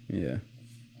Exactly. starts. Yeah.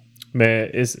 Man,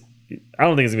 I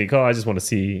don't think it's gonna be called. I just want to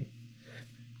see.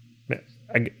 Man,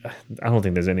 I don't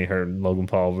think there's any hurt in Logan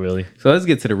Paul really. So let's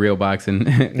get to the real boxing.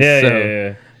 Yeah, So,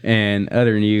 yeah. And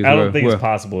other news. I don't think it's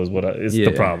possible. Is what is Yeah.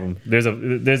 the problem? There's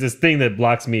this thing that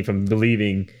blocks me from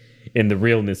believing in the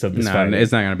realness of this No, fight.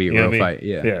 it's not going to be a You know real what I mean? fight.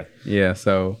 Yeah. Yeah. Yeah.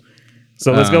 So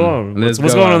So let's go on. let's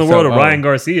What's go going on in on. the world So, of Ryan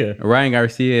Garcia? Ryan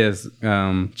Garcia is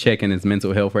checking his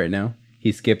mental health right now.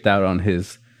 He skipped out on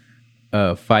his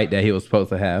fight that he was supposed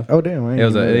to have. Oh, damn. I ain't It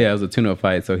was even know that. it was a tune-up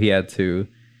fight, so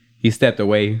he stepped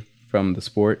away from the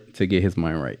sport to get his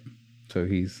mind right. So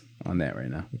he's on that right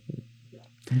now.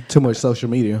 Too much social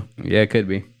media. Yeah, it could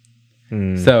be.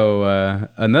 So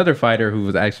another fighter who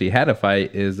was actually had a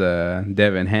fight is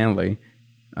Devin Hanley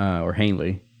or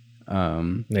Hanley.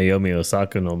 Naomi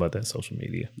Osaka know about that social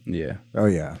media. Yeah, Oh,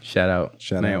 yeah. shout out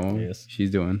Naomi. Yes. She's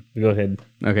doing Go ahead.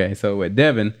 okay. So with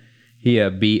Devin, he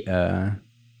beat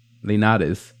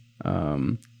Linares,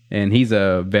 and he's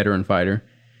a veteran fighter.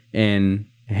 And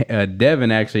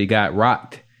Devin actually got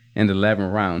rocked in the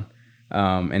 11th round,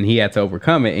 and he had to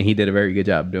overcome it, and he did a very good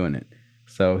job doing it.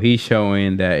 So he's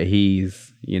showing that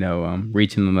he's,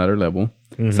 reaching another level,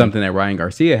 something that Ryan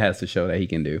Garcia has to show that he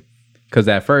can do. Because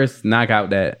that first knockout,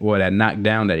 that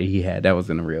knockdown that he had, that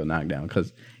wasn't a real knockdown.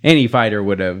 Because any fighter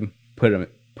would have put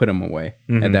him away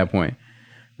at that point.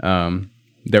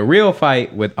 The real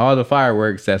fight with all the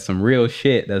fireworks, that's some real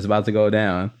shit that's about to go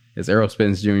down, is Errol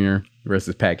Spence Jr.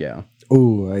 versus Pacquiao.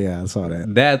 Oh, yeah. I saw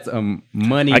that. That's a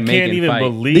money I making can't even fight. Do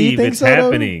you believe think it's so, though?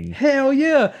 happening. Hell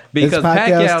yeah! Is Because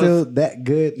Pacquiao still Pacquiao's that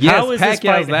good? yes, How is this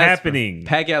Pacquiao's fight happening?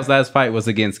 Pacquiao's last fight was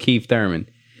against Keith Thurman.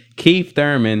 Keith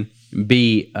Thurman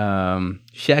beat shit,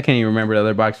 I can't even remember the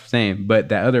other boxer's name, but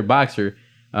that other boxer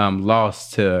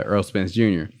lost to Errol Spence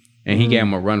Jr. and he gave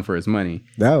him a run for his money.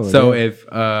 That was So it. if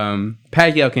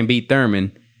Pacquiao can beat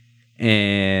Thurman,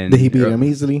 and Did he beat him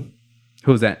easily?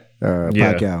 Who's that? Yeah.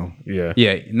 Pacquiao. Yeah.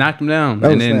 Yeah, knocked him down Oh,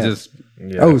 and then snap. just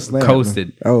Yeah. Oh, snap.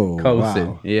 coasted. Oh, Coasted.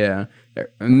 wow. Yeah.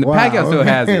 And Wow. Pacquiao still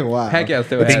has it. Wow. Pacquiao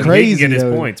still It's has He it. crazy. can get his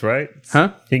though. points, right?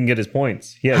 Huh? He can get his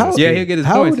points. He has How- his Yeah, speed. he'll get his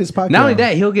How points. old is Pacquiao? Not only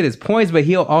that, he'll get his points, but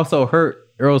he'll also hurt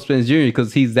Errol Spence Jr.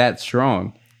 because he's that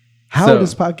strong. How So- old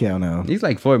is Pacquiao now? He's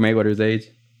like Floyd Mayweather's age.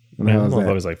 Man, How's I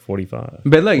that? was like 45.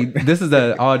 But look, this is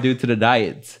all due to the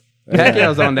diets.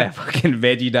 Pacquiao's on that fucking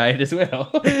veggie diet as well.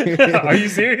 Are you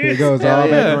serious? It goes all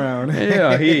back around.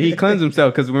 Yeah, he cleansed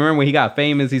himself because remember when he got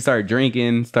famous, he started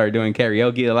drinking, started doing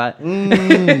karaoke a lot.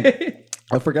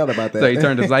 I forgot about that. So he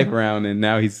turned his life around, and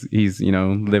now he's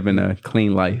living a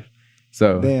clean life.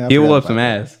 So Damn, I he will forgot whoop some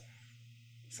about ass.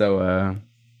 So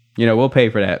we'll pay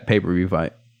for that pay-per-view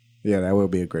fight. Yeah, that will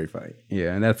be a great fight.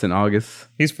 Yeah, and that's in August.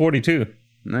 He's 42.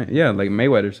 Yeah, like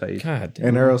Mayweather's age. God damn.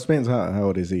 And Errol Spence, how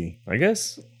old is he? I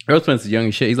guess. Errol Spence is young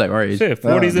as shit. He's like our age. Shit,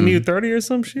 40's the new 30 or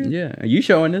some shit? Yeah, are you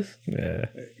showing this? Yeah.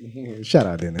 Shout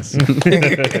out, Dennis.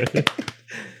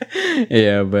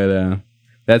 Yeah, but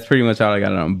That's pretty much all I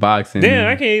got on boxing. Damn,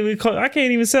 I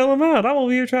can't even sell him out. I'm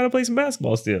over here trying to play some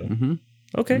basketball still. Mm-hmm.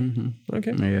 Okay. Mm-hmm.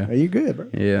 Okay. Yeah. Are you good, bro?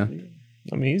 Yeah.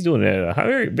 I mean, he's doing it at a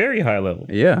very, very high level.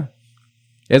 Yeah.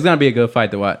 It's gonna be a good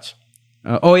fight to watch.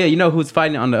 Oh yeah, you know who's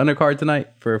fighting on the undercard tonight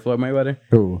for Floyd Mayweather?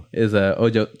 Who? Is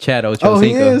Chad Ochocinco. Oh,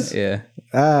 he is? Yeah.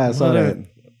 I saw that.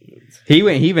 He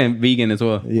went vegan as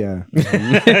well. Yeah.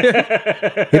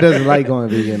 He doesn't like going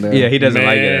vegan, though. Yeah, he doesn't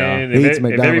like it at all. He eats If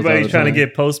McDonald's all everybody's the trying to time.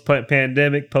 get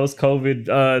post-pandemic,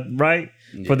 post-COVID right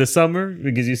for the summer,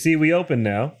 because you see we open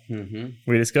now.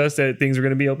 We discussed that things are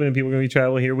going to be open and people are going to be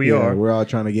traveling. Here we Yeah, are. we're all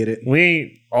trying to get it. We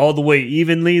ain't all the way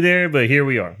evenly there, but here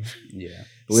we are. Yeah.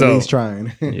 We're at least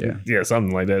trying. Yeah. Yeah,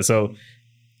 something like that. So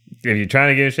if you're trying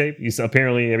to get in shape,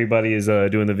 apparently everybody is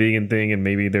doing the vegan thing, and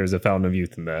maybe there's a fountain of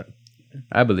youth in that.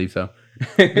 I believe so.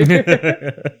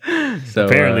 So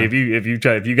Apparently, if you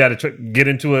got to get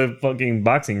into a fucking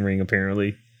boxing ring,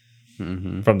 apparently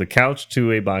from the couch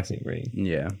to a boxing ring,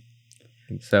 yeah.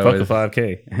 So fuck the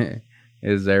 5K.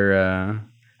 is there?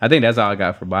 I think that's all I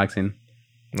got for boxing.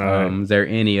 All right. Is there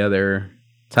any other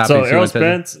topics? So you Errol want to touch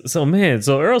on? Spence.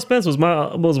 So Errol Spence was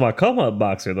my come up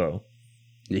boxer though.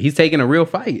 He's taking a real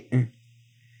fight.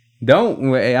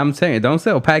 I'm saying, don't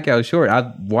sell Pacquiao short.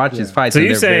 I watch his fights. So and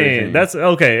you're they're very saying tame. that's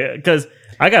okay? Because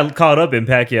I got caught up in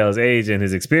Pacquiao's age and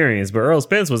his experience, but Errol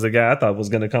Spence was the guy I thought was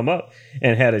going to come up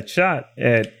and had a shot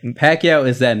at. Pacquiao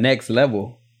is that next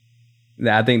level.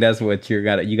 I think that's what you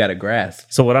got to grasp.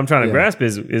 So what I'm trying to Yeah. grasp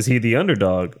is he the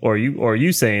underdog, or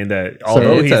you saying that So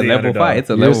although it's he's a the level underdog, fight. It's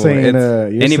a You're level. saying,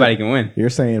 It's- anybody can win.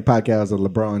 You're saying Pacquiao's a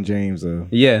LeBron James of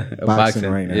Yeah, a boxing boxing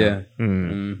right now. Yeah.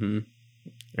 Hmm. hmm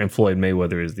and Floyd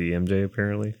Mayweather is the MJ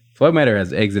apparently. Floyd Mayweather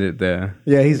has exited the.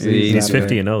 Yeah, he's He's out of 50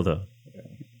 there. and 0 though.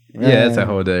 Yeah, that's a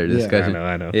whole other Yeah. discussion.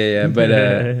 I know. Yeah, but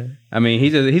I mean,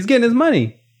 he's getting his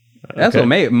money. That's Okay.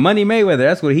 what Money Mayweather.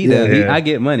 That's what he Yeah. does. Yeah. I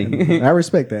get money. I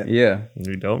respect that. Yeah.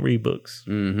 We don't read books.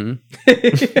 Mm-hmm.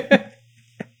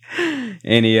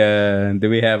 Any? Do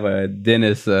we have a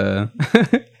Dennis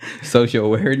social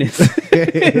awareness? Not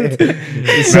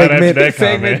after that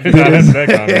comment. segment. Not after that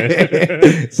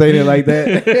comment. Saying it like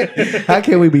that. How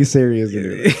can we be serious?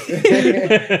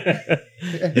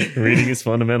 Reading is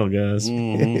fundamental, guys.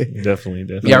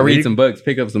 Definitely. Yeah, read some books.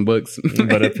 Pick up some books.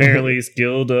 But apparently,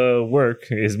 skilled work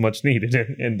is much needed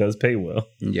and does pay well.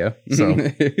 Yeah. So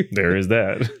there is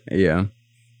that. yeah.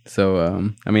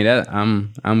 So I mean,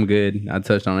 I'm good. I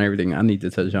touched on everything I need to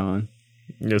touch on.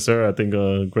 Yes, sir. I think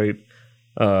great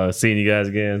seeing you guys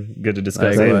again. Good to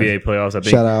discuss the Likewise. NBA playoffs. I think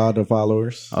Shout out all the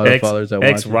followers. All the followers that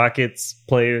ex watch. Rockets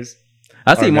players.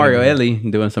 I see are Mario gonna Ellie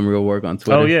doing some real work on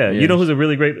Twitter. Oh yeah. You know who's a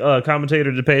really great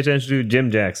commentator to pay attention to?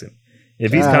 Jim Jackson.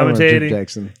 If he's I remember Jim commentating,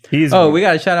 Jackson. he's Oh, we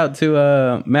got a shout out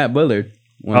to Matt Bullard.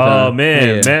 one oh time. man,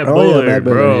 Yeah. Matt Oh, yeah, Bullard, Matt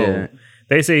Bullard, bro. yeah.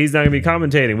 They say he's not gonna be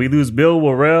commentating. We lose Bill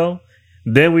Worrell,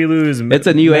 then we lose. It's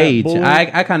a new Matt age. Bullard.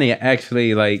 I kind of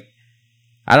actually like.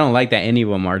 I don't like that any of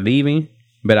them are leaving,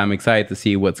 but I'm excited to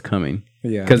see what's coming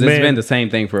Yeah. because it's Man, been the same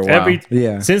thing for a while.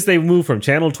 Yeah. Since they moved from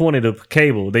Channel 20 to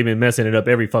cable, they've been messing it up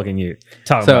every fucking year.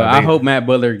 Talking So about I they- hope Matt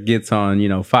Bullard gets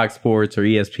on, Fox Sports or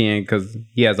ESPN because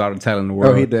he has all the talent in the Oh,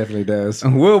 world. he definitely does.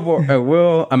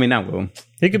 Will, I mean not Will.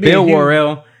 he could be Bill a huge-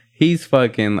 Worrell, he's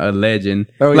fucking a legend.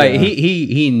 Oh, like yeah.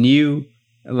 he knew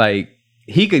like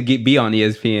he could be on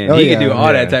ESPN. Oh, he yeah, could do all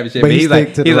yeah. that type of shit. But But he he's like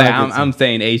stick to the Rockets. I'm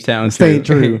staying H-Town Staying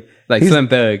true. like He's- Slim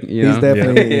Thug. He's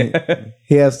definitely yeah.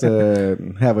 he has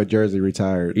to have a jersey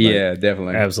retired. Like, Yeah,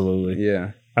 definitely. Absolutely.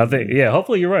 Yeah. I think,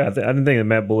 hopefully you're right. I didn't think that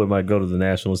Matt Bullard might go to the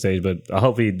national stage, but I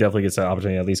hope he definitely gets an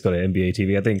opportunity to at least go to NBA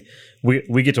TV. I think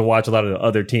we get to watch a lot of the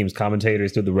other teams'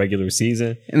 commentators through the regular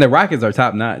season. And the Rockets are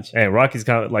top notch. And Rockies,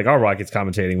 like our Rockets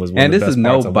commentating was one And of the this best is no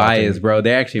parts of watching. bias, bro.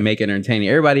 They actually make it entertaining.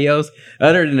 Everybody else,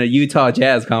 other than the Utah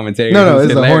Jazz commentators, No, who's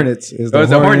it's the hilarious. Hornets. It's Oh, it's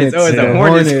the Hornets. Oh, it's the Yeah.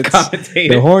 Hornets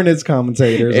commentators. The Hornets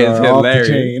commentators It's are off the hilarious.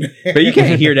 chain. But you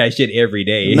can't hear that shit every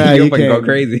day. Nah, You'll you fucking go can't.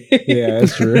 crazy. Yeah,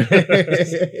 that's true.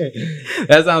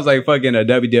 That sounds like fucking a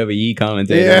WWE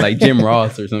commentator, Yeah. like Jim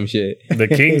Ross or some shit. The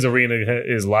Kings Arena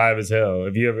is live as hell.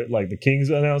 If you ever like the Kings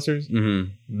announcers,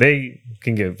 Mm-hmm. they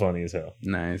can get funny as hell.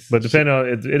 Nice. But depending on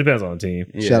it depends on the team.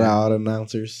 Yeah. Shout out all the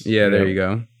announcers. Yeah, there Yeah. you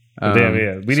go. But damn,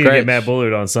 yeah, we need to Scratch. get Matt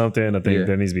Bullard on something. I think Yeah.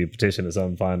 there needs to be a petition or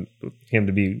something. Find him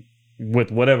to be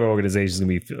with whatever organization is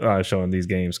going to be showing these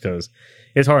games because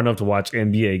it's hard enough to watch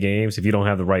NBA games if you don't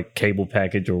have the right cable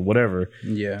package or whatever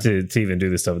Yeah. to even do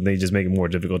this stuff. And they just make it more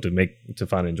difficult to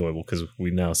find enjoyable because we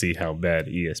now see how bad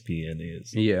ESPN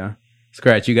is. Yeah.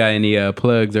 Scratch, you got any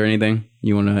plugs or anything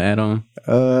you want to add on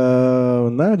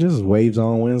Not just Waves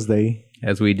on Wednesday.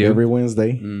 as we do? Every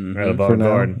Wednesday. Mhm. At For Avant now,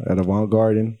 Garden. at Avant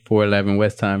Garden. 411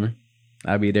 Westheimer.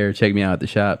 I'll be there. Check me out at the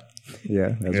shop.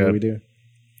 Yeah, that's Yep. what we do.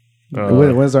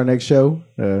 When's our next show?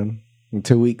 In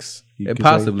 2 weeks.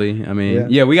 Possibly. I mean,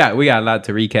 yeah, we got a lot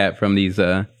to recap from these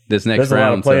this next There's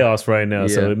round. a lot of playoffs right now,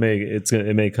 so it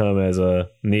may come as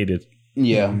needed.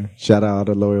 Yeah. Shout out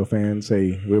to loyal fans.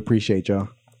 Hey, we appreciate y'all.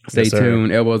 Stay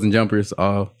tuned. Elbows and Jumpers,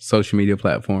 all social media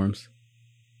platforms.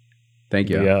 Thank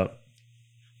you. Yeah.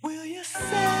 Will you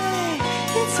say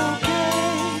it's okay?